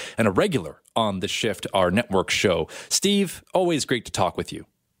 stevestebbing.ca, and a regular on The Shift, our network show. Steve, always great to talk with you.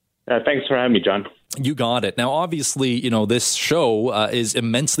 Thanks for having me, John. You got it. Now, obviously, this show is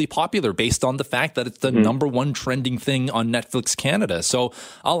immensely popular based on the fact that it's the number one trending thing on Netflix Canada. So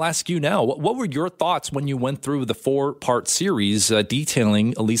I'll ask you now, what were your thoughts when you went through the 4-part series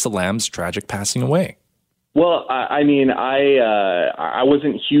detailing Elisa Lam's tragic passing away? Well, I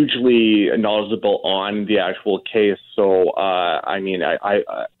wasn't hugely knowledgeable on the actual case. So, I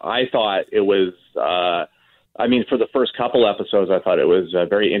thought it was, for the first couple episodes, I thought it was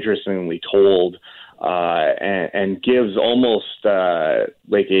very interestingly told. And gives almost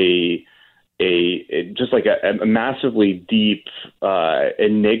like a massively deep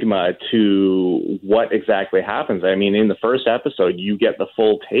enigma to what exactly happens. I mean, in the first episode, you get the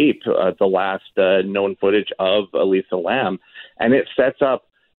full tape, the last known footage of Elisa Lam, and it sets up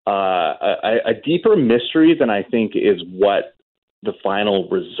a deeper mystery than I think is what the final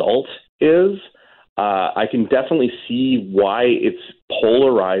result is. I can definitely see why it's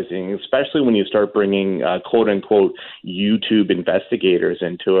polarizing, especially when you start bringing quote unquote YouTube investigators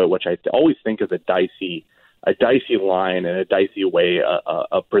into it, which I always think is a dicey line and a dicey way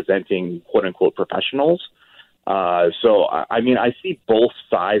of presenting quote unquote professionals. So I see both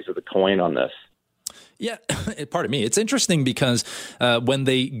sides of the coin on this. Yeah, pardon me. It's interesting because when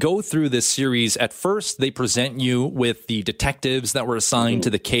they go through this series, at first they present you with the detectives that were assigned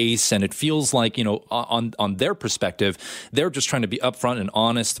to the case, and it feels like, on their perspective, they're just trying to be upfront and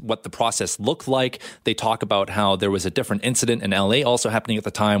honest what the process looked like. They talk about how there was a different incident in LA also happening at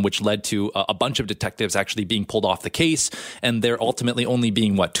the time, which led to a bunch of detectives actually being pulled off the case, and there ultimately only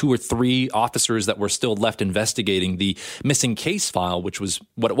being, 2 or 3 officers that were still left investigating the missing case file, which was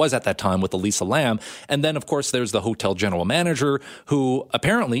what it was at that time with Elisa Lam. And then, of course, there's the hotel general manager who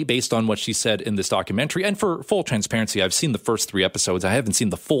apparently, based on what she said in this documentary, and for full transparency, I've seen the first 3 episodes. I haven't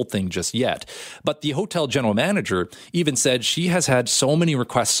seen the full thing just yet. But the hotel general manager even said she has had so many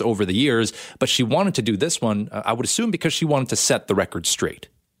requests over the years, but she wanted to do this one, I would assume, because she wanted to set the record straight.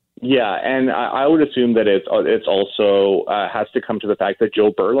 Yeah, and I would assume that it's also has to come to the fact that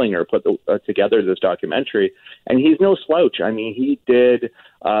Joe Berlinger put together this documentary, and he's no slouch. I mean, he did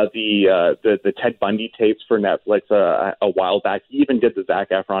the Ted Bundy tapes for Netflix a while back. He even did the Zac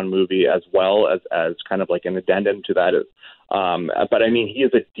Efron movie as well as kind of like an addendum to that. But I mean, he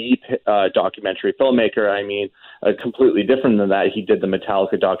is a deep documentary filmmaker. I mean, completely different than that. He did the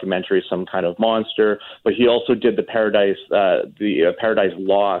Metallica documentary, Some Kind of Monster, but he also did the Paradise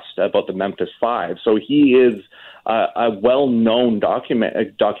Lost about the Memphis Five. So he is a well-known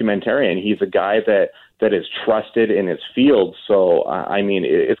documentarian. He's a guy that is trusted in his field. So, I mean,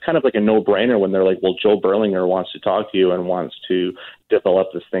 it's kind of like a no-brainer when they're like, well, Joe Berlinger wants to talk to you and wants to develop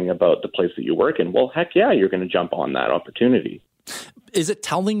this thing about the place that you work in. Well, heck yeah, you're going to jump on that opportunity. Is it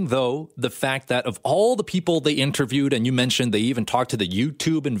telling, though, the fact that of all the people they interviewed, and you mentioned they even talked to the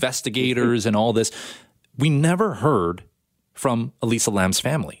YouTube investigators and all this, we never heard from Elisa Lam's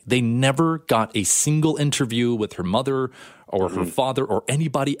family. They never got a single interview with her mother or her father or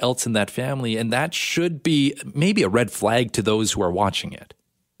anybody else in that family, and that should be maybe a red flag to those who are watching it.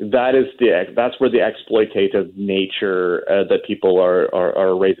 That's where the exploitative nature that people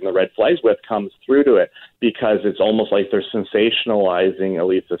are raising the red flags with comes through to it, because it's almost like they're sensationalizing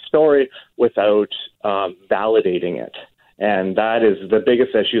Elisa's story without validating it. And that is the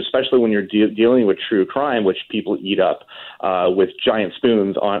biggest issue, especially when you're dealing with true crime, which people eat up with giant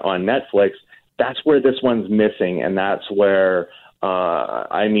spoons on Netflix. That's where this one's missing, and that's where,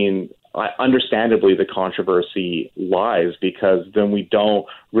 understandably, the controversy lies, because then we don't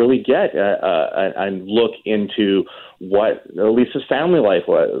really get a look into what Elisa's family life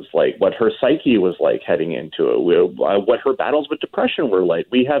was like, what her psyche was like heading into it, what her battles with depression were like.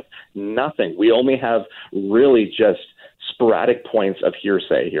 We have nothing. We only have really just sporadic points of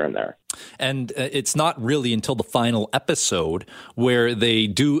hearsay here and there. And it's not really until the final episode where they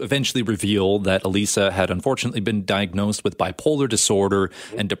do eventually reveal that Elisa had unfortunately been diagnosed with bipolar disorder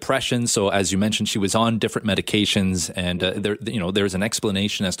and depression. So as you mentioned, she was on different medications, and there's an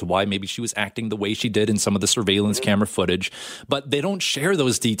explanation as to why maybe she was acting the way she did in some of the surveillance camera footage. But they don't share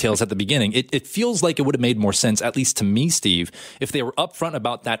those details at the beginning. It feels like it would have made more sense, at least to me, Steve, if they were upfront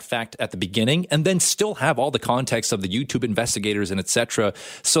about that fact at the beginning and then still have all the context of the YouTube investigators and et cetera,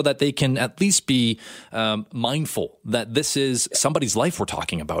 so that they can at least be mindful that this is somebody's life we're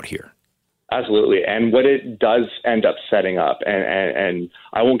talking about here. Absolutely. And what it does end up setting up, and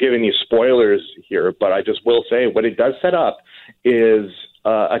I won't give any spoilers here, but I just will say what it does set up is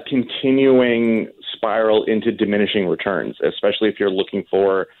a continuing spiral into diminishing returns, especially if you're looking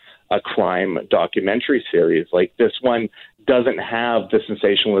for a crime documentary series. Like, this one doesn't have the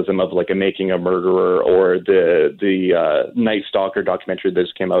sensationalism of like a Making a Murderer or the Night Stalker documentary that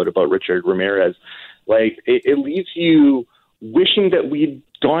just came out about Richard Ramirez. Like, it leaves you wishing that we'd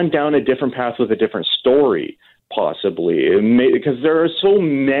gone down a different path with a different story, possibly, because there are so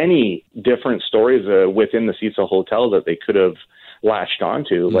many different stories within the Cecil Hotel that they could have latched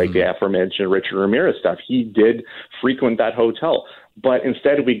onto, like the aforementioned Richard Ramirez stuff. He did frequent that hotel. But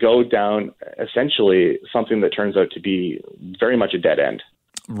instead, we go down essentially something that turns out to be very much a dead end.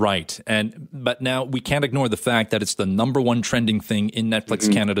 Right. But now we can't ignore the fact that it's the number one trending thing in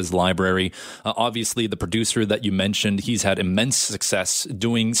Netflix Canada's library. Obviously, the producer that you mentioned, he's had immense success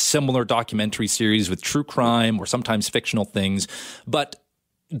doing similar documentary series with true crime or sometimes fictional things. But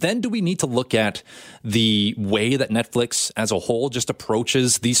then do we need to look at the way that Netflix as a whole just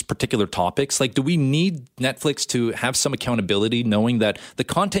approaches these particular topics? Like, do we need Netflix to have some accountability, knowing that the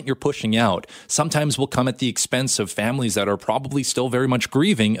content you're pushing out sometimes will come at the expense of families that are probably still very much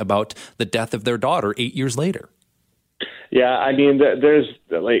grieving about the death of their daughter 8 years later? Yeah, I mean, there's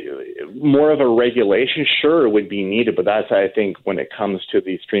like more of a regulation, sure, would be needed, but that's, I think, when it comes to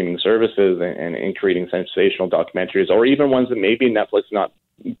these streaming services and creating sensational documentaries, or even ones that maybe Netflix not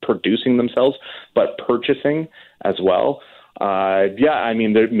producing themselves, but purchasing as well. I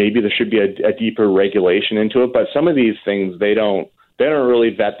mean, maybe there should be a deeper regulation into it, but some of these things, they don't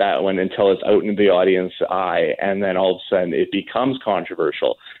really vet that one until it's out into the audience's eye, and then all of a sudden it becomes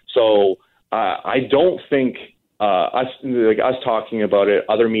controversial. So I don't think us talking about it,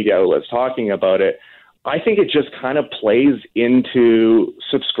 other media outlets talking about it, I think it just kind of plays into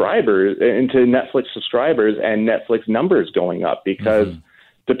subscribers, into Netflix subscribers and Netflix numbers going up, because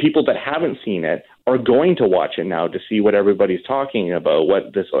the people that haven't seen it are going to watch it now to see what everybody's talking about,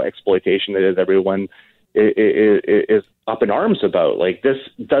 what this exploitation that is everyone is up in arms about. Like, this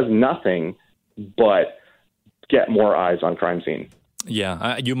does nothing but get more eyes on crime scene.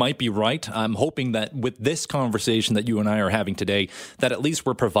 Yeah, you might be right. I'm hoping that with this conversation that you and I are having today, that at least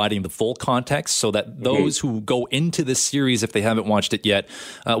we're providing the full context so that those who go into this series, if they haven't watched it yet,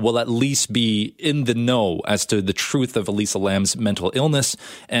 will at least be in the know as to the truth of Elisa Lam's mental illness.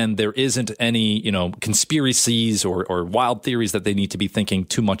 And there isn't any, conspiracies or wild theories that they need to be thinking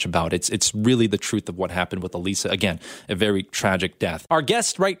too much about. It's really the truth of what happened with Elisa. Again, a very tragic death. Our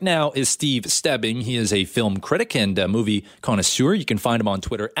guest right now is Steve Stebbing. He is a film critic and a movie connoisseur. You can find him on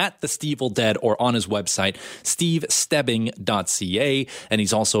Twitter at TheSteveIlDead or on his website, stevestebbing.ca. And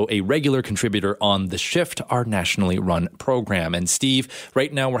he's also a regular contributor on The Shift, our nationally run program. And Steve,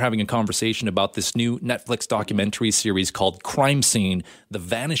 right now we're having a conversation about this new Netflix documentary series called Crime Scene, The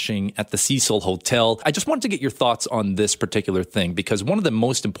Vanishing at the Cecil Hotel. I just wanted to get your thoughts on this particular thing, because one of the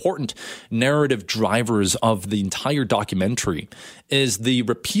most important narrative drivers of the entire documentary is the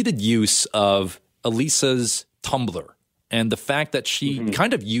repeated use of Elisa's Tumblr. And the fact that she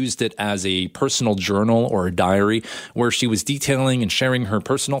kind of used it as a personal journal or a diary where she was detailing and sharing her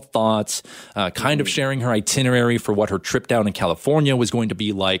personal thoughts, kind of sharing her itinerary for what her trip down in California was going to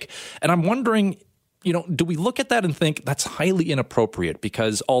be like. And I'm wondering, do we look at that and think that's highly inappropriate?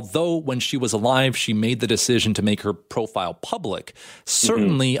 Because although when she was alive, she made the decision to make her profile public,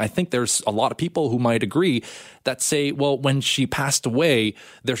 certainly I think there's a lot of people who might agree that say, well, when she passed away,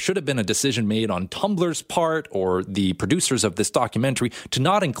 there should have been a decision made on Tumblr's part or the producers of this documentary to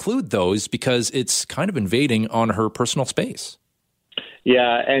not include those because it's kind of invading on her personal space.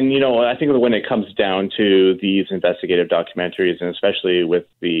 Yeah, and I think when it comes down to these investigative documentaries, and especially with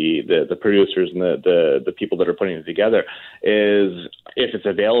the producers and the people that are putting it together, is if it's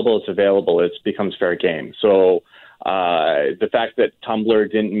available, it's available. It becomes fair game. So the fact that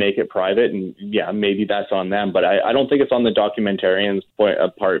Tumblr didn't make it private, and yeah, maybe that's on them, but I don't think it's on the documentarians'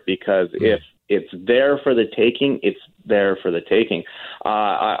 part, because if it's there for the taking, it's there for the taking.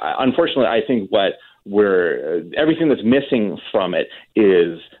 Unfortunately, I think everything that's missing from it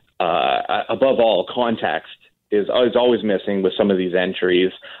is, above all, context is always missing with some of these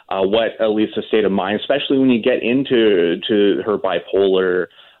entries. What Elisa's state of mind, especially when you get into her bipolar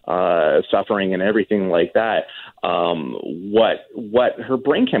suffering and everything like that, what her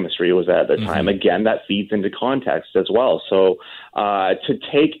brain chemistry was at the time. Again, that feeds into context as well. So to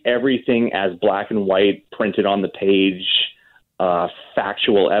take everything as black and white, printed on the page,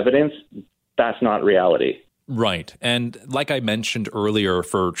 factual evidence, that's not reality. Right. And like I mentioned earlier,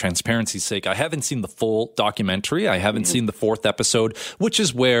 for transparency's sake, I haven't seen the full documentary. I haven't seen the 4th episode, which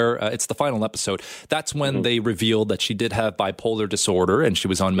is where it's the final episode. That's when they revealed that she did have bipolar disorder and she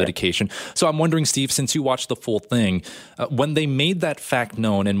was on medication. So I'm wondering, Steve, since you watched the full thing, when they made that fact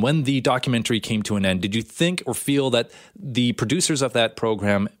known and when the documentary came to an end, did you think or feel that the producers of that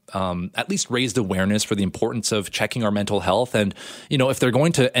program at least raised awareness for the importance of checking our mental health? And, if they're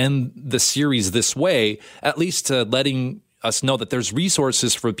going to end the series this way, at least letting us know that there's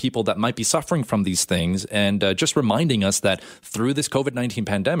resources for people that might be suffering from these things, and just reminding us that through this COVID-19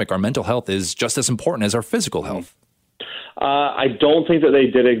 pandemic, our mental health is just as important as our physical health. I don't think that they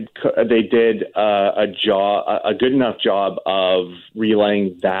did a good enough job of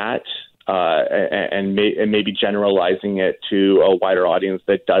relaying that. And maybe generalizing it to a wider audience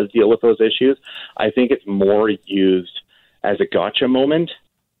that does deal with those issues. I think it's more used as a gotcha moment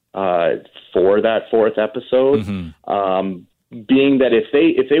for that 4th episode. Being that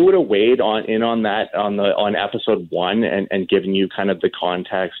if they would have weighed on episode 1 and given you kind of the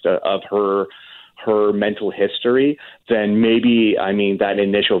context of her mental history, then maybe, that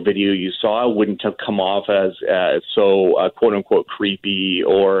initial video you saw wouldn't have come off as so quote unquote creepy,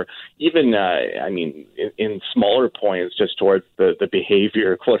 or even, in smaller points, just towards the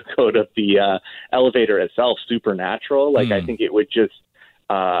behavior, quote unquote, of the elevator itself, supernatural. Like, I think it would just,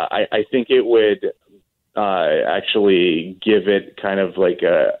 I think it would actually give it kind of like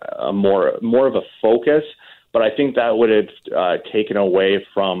a more of a focus. But I think that would have taken away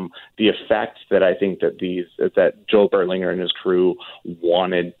from the effect that I think that Joe Berlinger and his crew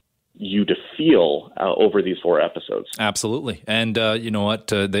wanted you to feel over these 4 episodes. Absolutely. And you know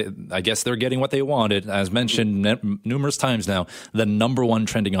what? I guess they're getting what they wanted. As mentioned numerous times now, the number 1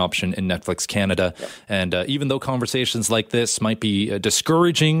 trending option in Netflix Canada. Yep. And even though conversations like this might be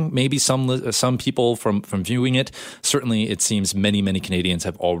discouraging, maybe some people from viewing it, certainly it seems many Canadians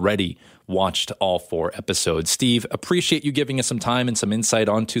have already watched all 4 episodes. Steve, appreciate you giving us some time and some insight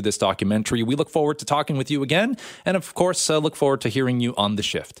onto this documentary. We look forward to talking with you again. And of course, look forward to hearing you on The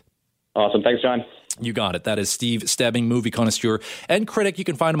Shift. Awesome. Thanks, John. You got it. That is Steve Stebbing, movie connoisseur and critic. You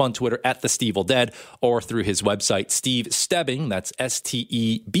can find him on Twitter at @TheSteveWillDead or through his website, Steve Stebbing. That's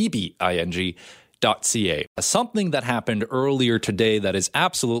STEBBING.ca. Something that happened earlier today that is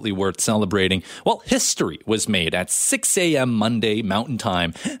absolutely worth celebrating. Well, history was made at 6 a.m. Monday Mountain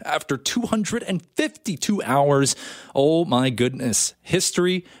Time after 252 hours. Oh my goodness.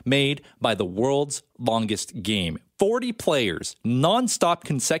 History made by the world's longest game. 40 players, nonstop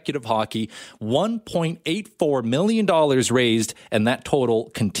consecutive hockey, $1.84 million raised, and that total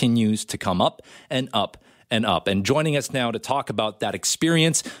continues to come up and up and up. And joining us now to talk about that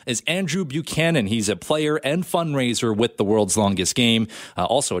experience is Andrew Buchanan. He's a player and fundraiser with the world's longest game,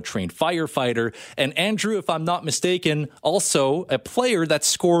 also a trained firefighter. And Andrew, if I'm not mistaken, also a player that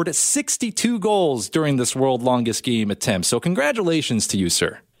scored 62 goals during this world longest game attempt. So congratulations to you,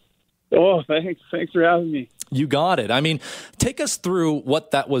 sir. Oh, thanks. Thanks for having me. You got it. I mean, take us through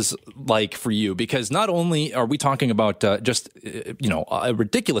what that was like for you, because not only are we talking about just a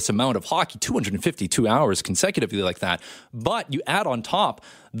ridiculous amount of hockey, 252 hours consecutively like that, but you add on top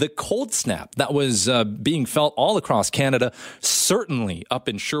the cold snap that was being felt all across Canada, certainly up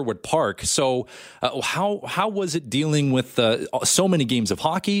in Sherwood Park. So how was it dealing with so many games of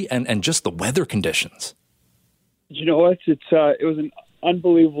hockey and just the weather conditions? You know what? It was an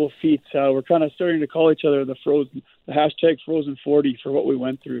unbelievable feat. We're kind of starting to call each other the hashtag Frozen 40 for what we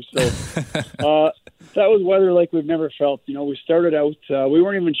went through. So that was weather like we've never felt. You know, we started out, we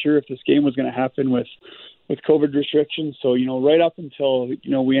weren't even sure if this game was going to happen with COVID restrictions. So, you know, right up until,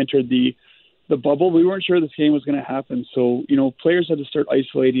 we entered the bubble, we weren't sure this game was going to happen. So, players had to start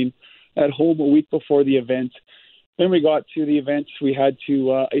isolating at home a week before the event. Then we got to the event. We had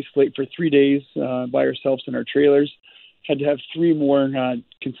to isolate for 3 days by ourselves in our trailers. Had to have 3 more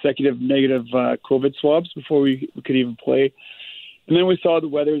consecutive negative COVID swabs before we could even play. And then we saw the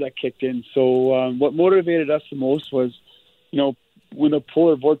weather that kicked in. So what motivated us the most was, when the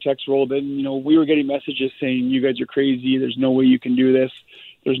polar vortex rolled in, we were getting messages saying, you guys are crazy. There's no way you can do this.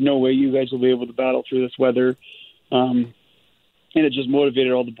 There's no way you guys will be able to battle through this weather. And it just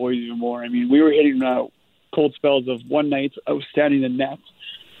motivated all the boys even more. I mean, we were hitting cold spells of one night. I was standing in the net.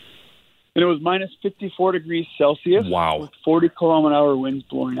 And it was minus 54 degrees Celsius. Wow. With 40-kilometer-hour winds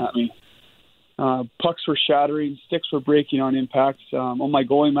blowing at me. Pucks were shattering. Sticks were breaking on impact. On my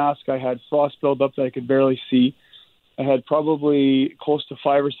goalie mask, I had frost build up that I could barely see. I had probably close to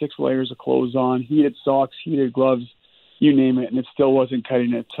 5 or 6 layers of clothes on, heated socks, heated gloves, you name it, and it still wasn't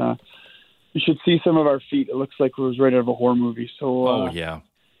cutting it. You should see some of our feet. It looks like it was right out of a horror movie. So, yeah.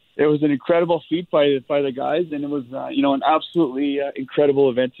 It was an incredible feat by the guys, and it was an absolutely incredible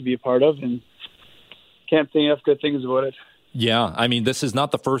event to be a part of, and can't say enough good things about it. Yeah, I mean, this is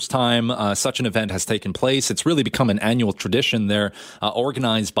not the first time such an event has taken place. It's really become an annual tradition there,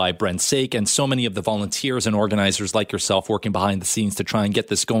 organized by Brent Sake and so many of the volunteers and organizers like yourself working behind the scenes to try and get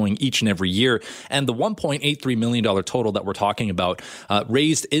this going each and every year. And the $1.83 million total that we're talking about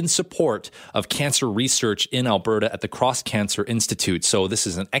raised in support of cancer research in Alberta at the Cross Cancer Institute. So this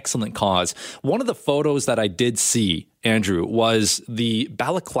is an excellent cause. One of the photos that I did see, Andrew, was the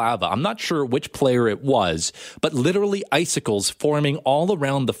balaclava. I'm not sure which player it was, but literally icicles forming all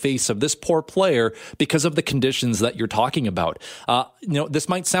around the face of this poor player because of the conditions that you're talking about. This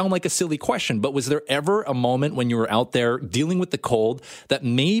might sound like a silly question, but was there ever a moment when you were out there dealing with the cold that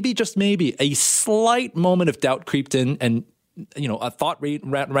maybe, just maybe, a slight moment of doubt creeped in and, a thought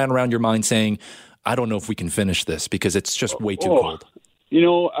ran around your mind saying, I don't know if we can finish this because it's just way too cold?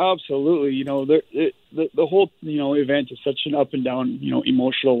 Absolutely. The whole, event is such an up and down,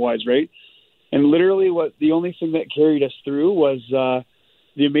 emotional wise, right? And literally the only thing that carried us through was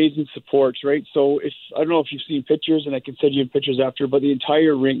the amazing support, right? So I don't know if you've seen pictures, and I can send you pictures after, but the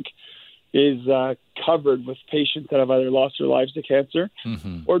entire rink is covered with patients that have either lost their lives to cancer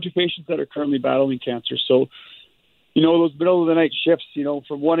or to patients that are currently battling cancer. So, those middle of the night shifts,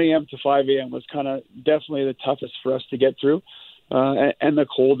 from 1 a.m. to 5 a.m. was kind of definitely the toughest for us to get through. And the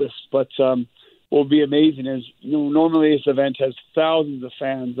coldest. But what will be amazing is, normally this event has thousands of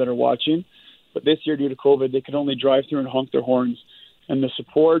fans that are watching, but this year due to COVID, they could only drive through and honk their horns. And the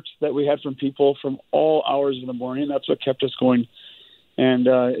support that we had from people from all hours of the morning, that's what kept us going And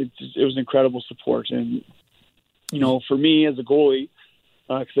it was incredible support. And, for me as a goalie,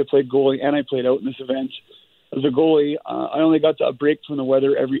 because I played goalie and I played out in this event, as a goalie, I only got a break from the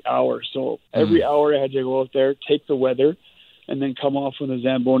weather every hour. So every hour I had to go out there, take the weather, and then come off with a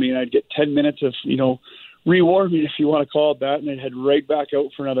Zamboni, and I'd get 10 minutes of, rewarming, if you want to call it that, and I'd head right back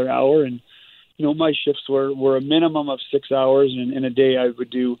out for another hour. And, my shifts were a minimum of 6 hours, and in a day I would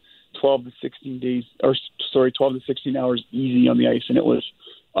do 12 to 16 hours easy on the ice, and it was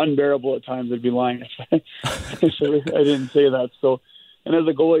unbearable at times. I'd be lying if I didn't say that. So, and as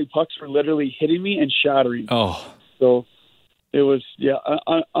a goalie, pucks were literally hitting me and shattering. Oh. So it was,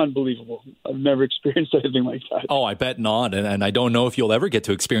 unbelievable. I've never experienced anything like that. Oh, I bet not. And I don't know if you'll ever get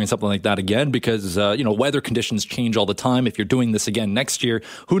to experience something like that again because, weather conditions change all the time. If you're doing this again next year,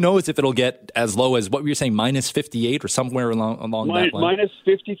 who knows if it'll get as low as, what were you saying, minus 58 or somewhere along that line? Minus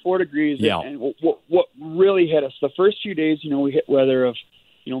 54 degrees. Yeah. And what really hit us, the first few days, we hit weather of,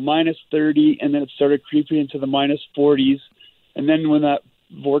 minus 30, and then it started creeping into the minus 40s. And then when that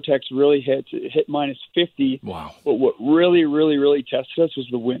vortex really hit minus 50. Wow. But what really, really, really tested us was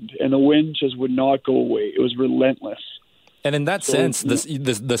the wind. And the wind just would not go away. It was relentless. And in that sense,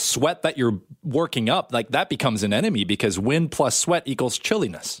 the sweat that you're working up, like that becomes an enemy because wind plus sweat equals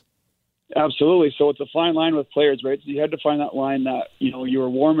chilliness. Absolutely. So it's a fine line with players, right? So you had to find that line that, you were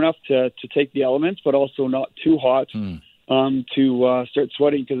warm enough to take the elements, but also not too hot to start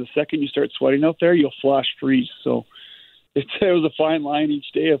sweating. Because the second you start sweating out there, you'll flash freeze. So it was a fine line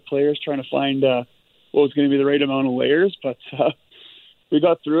each day of players trying to find what was going to be the right amount of layers, but we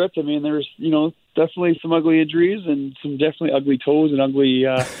got through it. I mean, there was, definitely some ugly injuries and some definitely ugly toes and ugly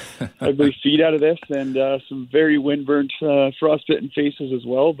feet out of this, and some very wind-burnt, frostbitten faces as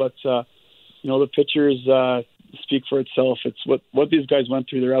well. But, the pictures speak for itself. It's what these guys went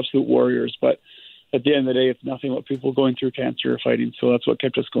through. They're absolute warriors, but at the end of the day, it's nothing what people going through cancer are fighting. So that's what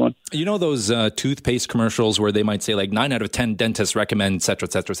kept us going. You know those toothpaste commercials where they might say like 9 out of 10 dentists recommend, et cetera,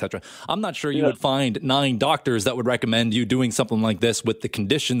 et cetera, et cetera. I'm not sure you would find 9 doctors that would recommend you doing something like this with the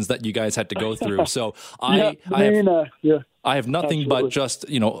conditions that you guys had to go through. So I have nothing but just,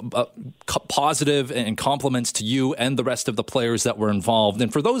 positive and compliments to you and the rest of the players that were involved.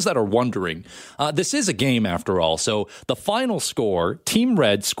 And for those that are wondering, this is a game after all. So the final score, Team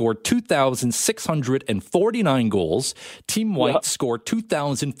Red scored 2,649 goals. Team White scored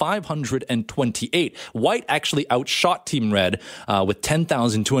 2,528. White actually outshot Team Red with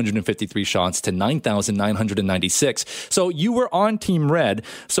 10,253 shots to 9,996. So you were on Team Red.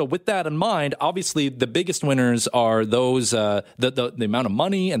 So with that in mind, obviously the biggest winners are those the amount of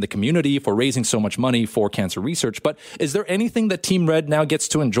money and the community for raising so much money for cancer research. But is there anything that Team Red now gets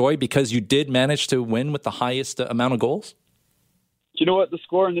to enjoy because you did manage to win with the highest amount of goals? You know what? The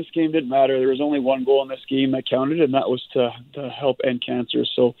score in this game didn't matter. There was only one goal in this game that counted, and that was to help end cancer.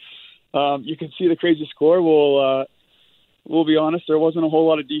 So you can see the crazy score. We'll be honest, there wasn't a whole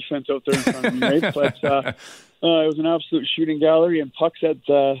lot of defense out there in front of me, right? But it was an absolute shooting gallery, and pucks at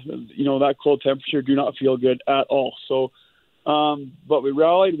that cold temperature do not feel good at all. So, but we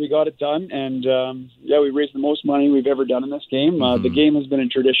rallied, we got it done, and we raised the most money we've ever done in this game. The game has been a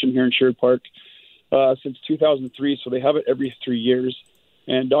tradition here in Sherwood Park since 2003, so they have it every 3 years.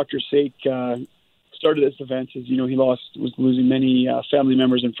 And Dr. Sake started this event as he was losing many family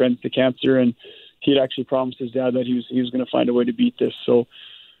members and friends to cancer, and he had actually promised his dad that he was going to find a way to beat this. So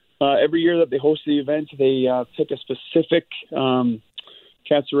every year that they host the event, they pick a specific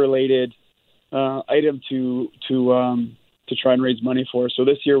cancer-related item to try and raise money for. So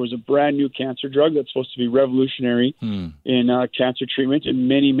this year was a brand new cancer drug that's supposed to be revolutionary in cancer treatment and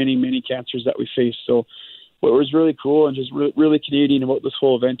many, many, many cancers that we face. So what was really cool and just really Canadian about this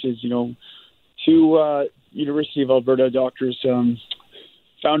whole event is, two University of Alberta doctors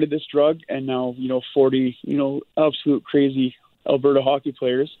founded this drug, and now 40 absolute crazy Alberta hockey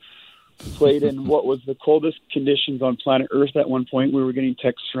players played in what was the coldest conditions on planet Earth at one point. We were getting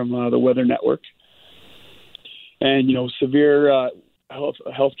texts from the Weather Network, and severe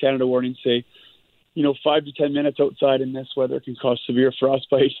Health Canada warnings say 5 to 10 minutes outside in this weather can cause severe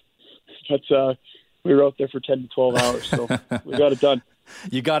frostbite. But we were out there for 10 to 12 hours, so we got it done.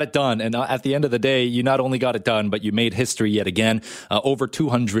 You got it done. And at the end of the day, you not only got it done, but you made history yet again, over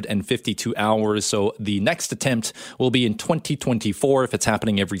 252 hours. So the next attempt will be in 2024 if it's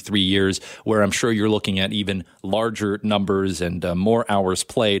happening every 3 years, where I'm sure you're looking at even larger numbers and more hours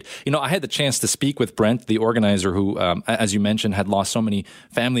played. I had the chance to speak with Brent, the organizer, who, as you mentioned, had lost so many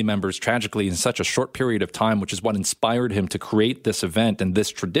family members tragically in such a short period of time, which is what inspired him to create this event and this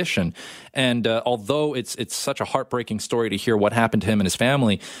tradition. And although it's such a heartbreaking story to hear what happened to him and his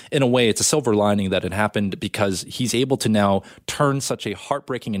family. In a way, it's a silver lining that it happened because he's able to now turn such a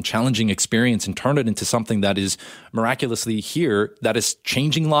heartbreaking and challenging experience and turn it into something that is miraculously here, that is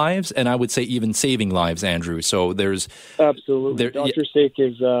changing lives, and I would say even saving lives, Andrew. So there's... Absolutely. Dr. Sake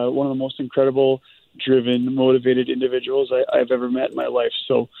is one of the most incredible, driven, motivated individuals I've ever met in my life.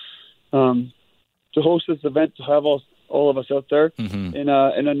 So to host this event, to have all of us out there in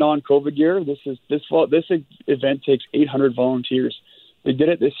a non-COVID year, this event takes 800 volunteers. They did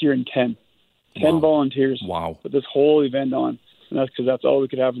it this year in 10 volunteers. Wow. Put this whole event on, and that's because that's all we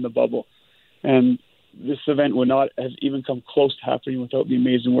could have in the bubble. And this event would not have even come close to happening without the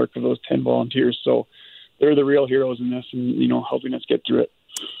amazing work of those 10 volunteers. So they're the real heroes in this, and helping us get through it.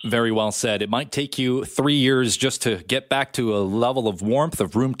 Very well said. It might take you 3 years just to get back to a level of warmth,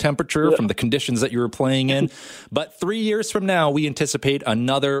 of room temperature from the conditions that you were playing in. But 3 years from now, we anticipate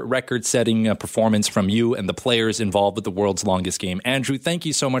another record-setting performance from you and the players involved with the world's longest game. Andrew, thank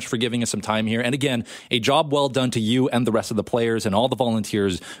you so much for giving us some time here. And again, a job well done to you and the rest of the players and all the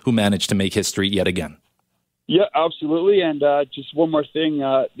volunteers who managed to make history yet again. Yeah, absolutely. And just one more thing.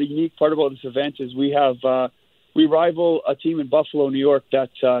 The unique part about this event is we rival a team in Buffalo, New York that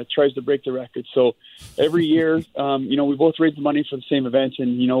tries to break the record. So every year, we both raise the money for the same event,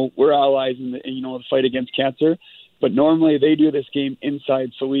 and we're allies in the fight against cancer. But normally they do this game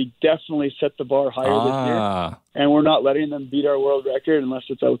inside, so we definitely set the bar higher this year, and we're not letting them beat our world record unless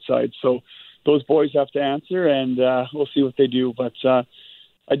it's outside. So those boys have to answer, and we'll see what they do. But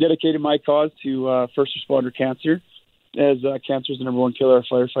I dedicated my cause to first responder cancer, as cancer is the number one killer of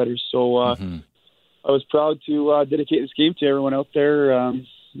firefighters. So. I was proud to dedicate this game to everyone out there,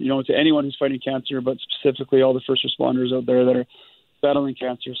 to anyone who's fighting cancer, but specifically all the first responders out there that are battling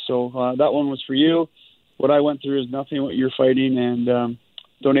cancer. So that one was for you. What I went through is nothing what you're fighting, and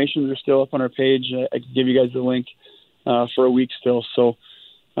donations are still up on our page. I can give you guys the link for a week still. So,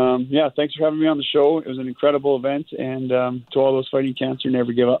 thanks for having me on the show. It was an incredible event, and to all those fighting cancer,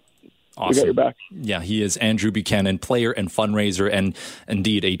 never give up. Awesome. We got your back. Yeah, he is Andrew Buchanan, player and fundraiser, and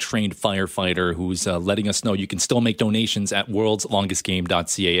indeed a trained firefighter who's letting us know you can still make donations at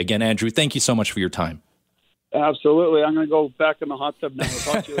worldslongestgame.ca. Again, Andrew, thank you so much for your time. Absolutely. I'm going to go back in the hot tub now. We'll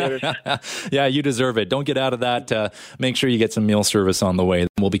talk to you later. Yeah, you deserve it. Don't get out of that. Make sure you get some meal service on the way.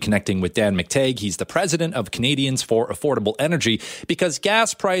 We'll be connecting with Dan McTagg. He's the president of Canadians for Affordable Energy, because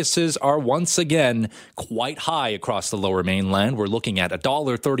gas prices are once again quite high across the Lower Mainland. We're looking at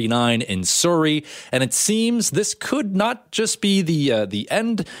 $1.39 in Surrey, and it seems this could not just be the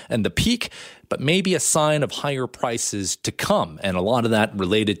end and the peak, but maybe a sign of higher prices to come. And a lot of that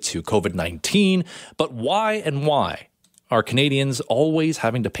related to COVID-19. But why are Canadians always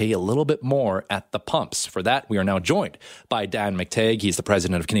having to pay a little bit more at the pumps? For that, we are now joined by Dan McTagg. He's the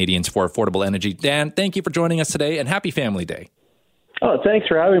president of Canadians for Affordable Energy. Dan, thank you for joining us today, and happy Family Day. Oh, thanks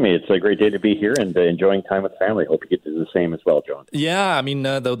for having me. It's a great day to be here and enjoying time with family. Hope you get to do the same as well, John. Yeah, I mean,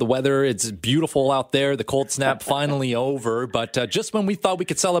 the weather, it's beautiful out there. The cold snap finally over. But just when we thought we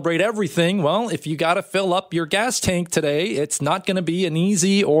could celebrate everything, well, if you got to fill up your gas tank today, it's not going to be an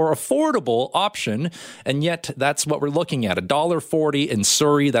easy or affordable option. And yet that's what we're looking at. $1.40 in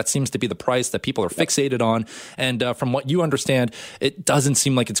Surrey. That seems to be the price that people are fixated on. And from what you understand, it doesn't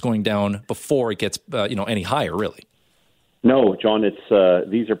seem like it's going down before it gets any higher, really. No, John, it's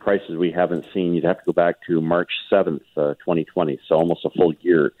these are prices we haven't seen. You'd have to go back to March 7th, 2020, so almost a full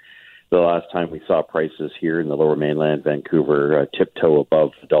year. The last time we saw prices here in the Lower Mainland, Vancouver, tiptoe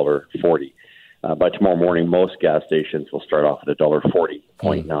above $1.40. By tomorrow morning, most gas stations will start off at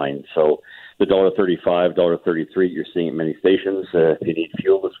 $1.40.9. So the $1.35, $1.33 you're seeing at many stations. If you need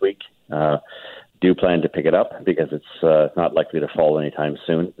fuel this week, do plan to pick it up because it's not likely to fall anytime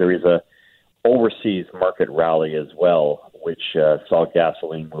soon. There is a overseas market rally as well, which saw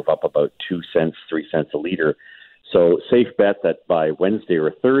gasoline move up about 2 cents, 3 cents a liter. So safe bet that by Wednesday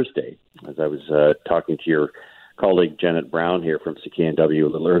or Thursday, as I was talking to your colleague Janet Brown here from CKNW a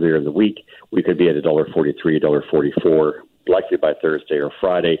little earlier in the week, we could be at $1.43, $1.44, likely by Thursday or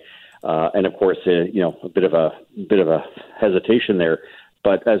Friday. And of course, a bit of a hesitation there.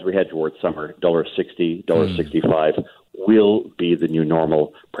 But as we head towards summer, $1.60, $1.65 will be the new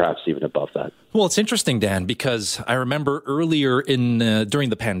normal, perhaps even above that. Well, it's interesting, Dan, because I remember earlier during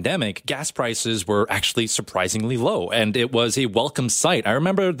the pandemic, gas prices were actually surprisingly low, and it was a welcome sight. I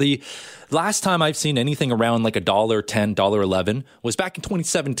remember the last time I've seen anything around like $1.10, $1.11 was back in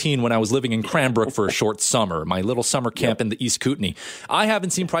 2017 when I was living in Cranbrook for a short summer, my little summer camp in the East Kootenay. I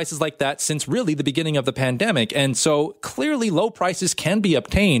haven't seen prices like that since really the beginning of the pandemic, and so clearly low prices can be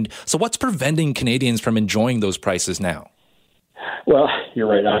obtained. So what's preventing Canadians from enjoying those prices now? Well, you're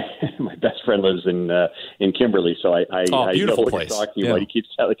right. My best friend lives in Kimberley, so I beautiful know what place. you're talking about.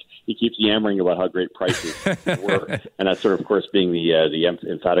 He keeps yammering about how great prices were, and that's sort of course, being the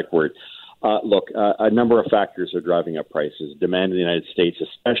emphatic word. Look, a number of factors are driving up prices. Demand in the United States,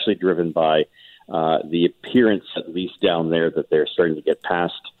 especially driven by the appearance, at least down there, that they're starting to get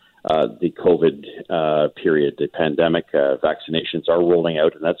past the COVID period, the pandemic. Vaccinations are rolling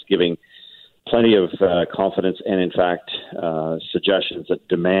out, and that's giving plenty of confidence and, in fact, suggestions that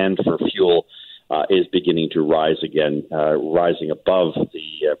demand for fuel is beginning to rise again, rising above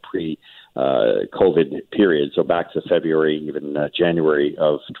the pre-COVID period, so back to February, even January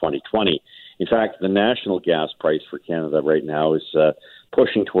of 2020. In fact, the national gas price for Canada right now is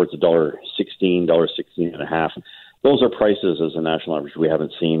pushing towards $1.16, $1.16.5. Those are prices as a national average we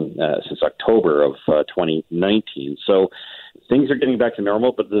haven't seen since October of 2019. So things are getting back to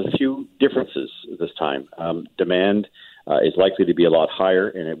normal, but there's a few differences this time. Demand is likely to be a lot higher,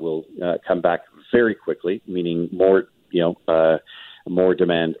 and it will come back very quickly, meaning more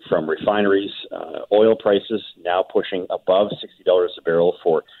demand from refineries. Oil prices now pushing above $60 a barrel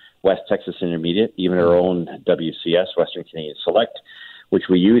for West Texas Intermediate, even our own WCS, Western Canadian Select, which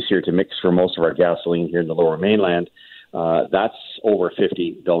we use here to mix for most of our gasoline here in the Lower Mainland. That's over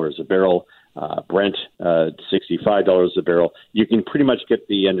 $50 a barrel. Brent, $65 a barrel. You can pretty much get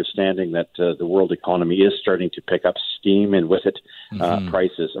the understanding that the world economy is starting to pick up steam, and with it,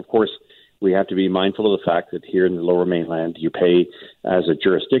 prices. Of course, we have to be mindful of the fact that here in the Lower Mainland, you pay, as a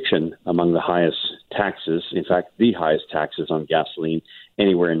jurisdiction, among the highest taxes, in fact, the highest taxes on gasoline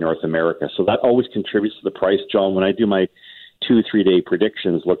anywhere in North America. So that always contributes to the price, John. When I do my 2-3 day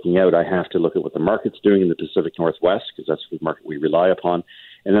predictions looking out, I have to look at what the market's doing in the Pacific Northwest, because that's the market we rely upon.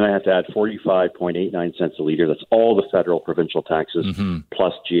 And then I have to add 45.89 cents a liter. That's all the federal, provincial taxes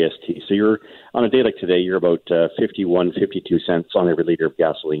plus GST. So you're, on a day like today, you're about 51, 52 cents on every liter of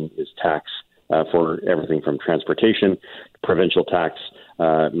gasoline is tax for everything from transportation, provincial tax,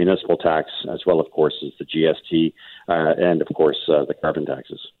 municipal tax, as well, of course, as the GST, and, of course, the carbon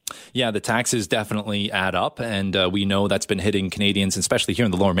taxes. Yeah, the taxes definitely add up, and we know that's been hitting Canadians, especially here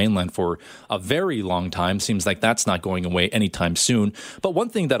in the Lower Mainland, for a very long time. Seems like that's not going away anytime soon. But one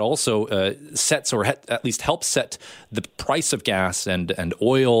thing that also sets, or at least helps set, the price of gas and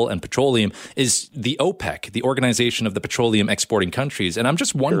oil and petroleum is the OPEC, the Organization of the Petroleum Exporting Countries. And I'm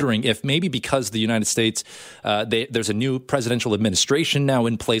just wondering if maybe because the United States, there's a new presidential administration now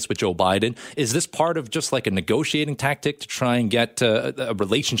in place with Joe Biden, is this part of just like a negotiating tactic to try and get a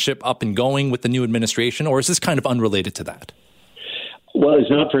relationship up and going with the new administration, or is this kind of unrelated to that? Well, it's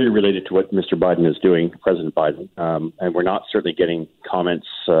not very related to what Mr. Biden is doing, President Biden, and we're not certainly getting comments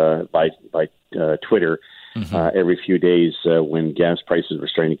by Twitter every few days when gas prices were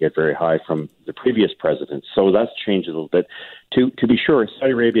starting to get very high from the previous president. So that's changed a little bit. To be sure,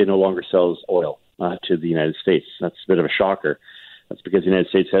 Saudi Arabia no longer sells oil to the United States. That's a bit of a shocker. That's because the United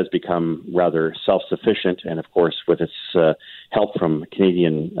States has become rather self-sufficient, and of course, with its help from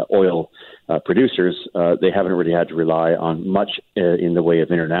Canadian oil producers, they haven't really had to rely on much in the way of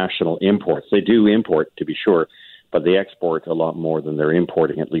international imports. They do import, to be sure, but they export a lot more than they're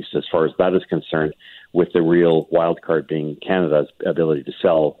importing, at least as far as that is concerned, with the real wild card being Canada's ability to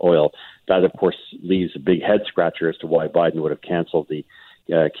sell oil. That, of course, leaves a big head-scratcher as to why Biden would have canceled the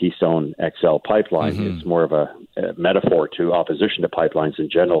Keystone XL pipeline. It's more of a metaphor to opposition to pipelines in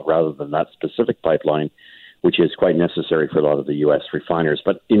general rather than that specific pipeline, which is quite necessary for a lot of the U.S. refiners.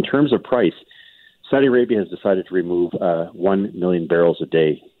 But in terms of price, Saudi Arabia has decided to remove 1 million barrels a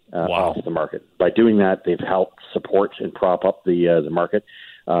day off the market. By doing that, they've helped support and prop up the market.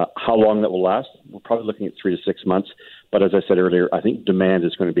 How long that will last? We're probably looking at 3 to 6 months. But as I said earlier, I think demand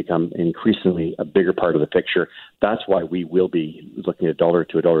is going to become increasingly a bigger part of the picture. That's why we will be looking at $1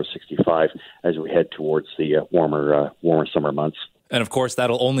 to $1.65 as we head towards the warmer summer months. And of course,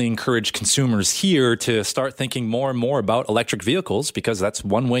 that'll only encourage consumers here to start thinking more and more about electric vehicles, because that's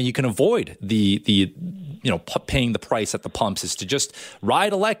one way you can avoid the paying the price at the pumps, is to just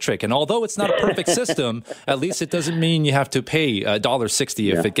ride electric. And although it's not a perfect system, at least it doesn't mean you have to pay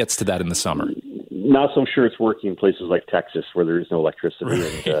 $1.60 if it gets to that in the summer. Not so sure it's working in places like Texas where there is no electricity.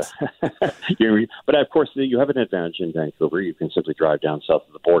 And, but of course, you have an advantage in Vancouver. You can simply drive down south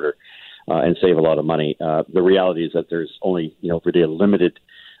of the border and save a lot of money. The reality is that there's only really a limited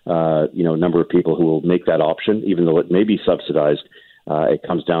number of people who will make that option, even though it may be subsidized. It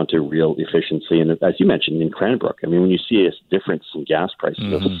comes down to real efficiency. And as you mentioned, in Cranbrook, I mean, when you see a difference in gas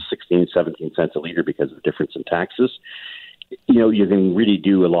prices of 16, 17 cents a liter because of the difference in taxes, you can really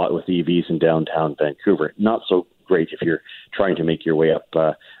do a lot with EVs in downtown Vancouver. Not so great if you're trying to make your way up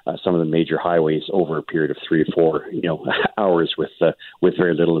some of the major highways over a period of 3 or 4 hours with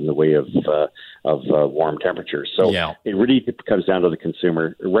very little in the way of warm temperatures. So It really comes down to the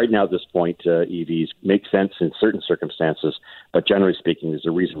consumer. Right now at this point, EVs make sense in certain circumstances, but generally speaking, there's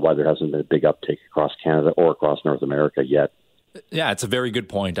a reason why there hasn't been a big uptake across Canada or across North America yet. Yeah, it's a very good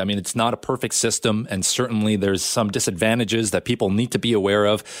point. I mean, it's not a perfect system, and certainly there's some disadvantages that people need to be aware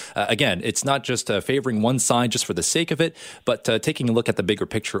of. Again, it's not just favoring one side just for the sake of it, but taking a look at the bigger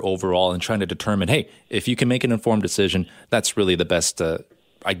picture overall and trying to determine, hey, if you can make an informed decision, that's really the best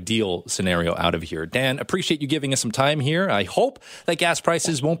ideal scenario out of here. Dan, appreciate you giving us some time here. I hope that gas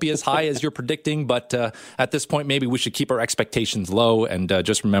prices won't be as high as you're predicting, but at this point, maybe we should keep our expectations low and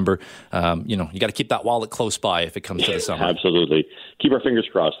just remember, you got to keep that wallet close by if it comes to the summer. Absolutely. Keep our fingers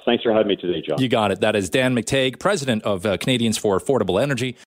crossed. Thanks for having me today, John. You got it. That is Dan McTague, president of Canadians for Affordable Energy.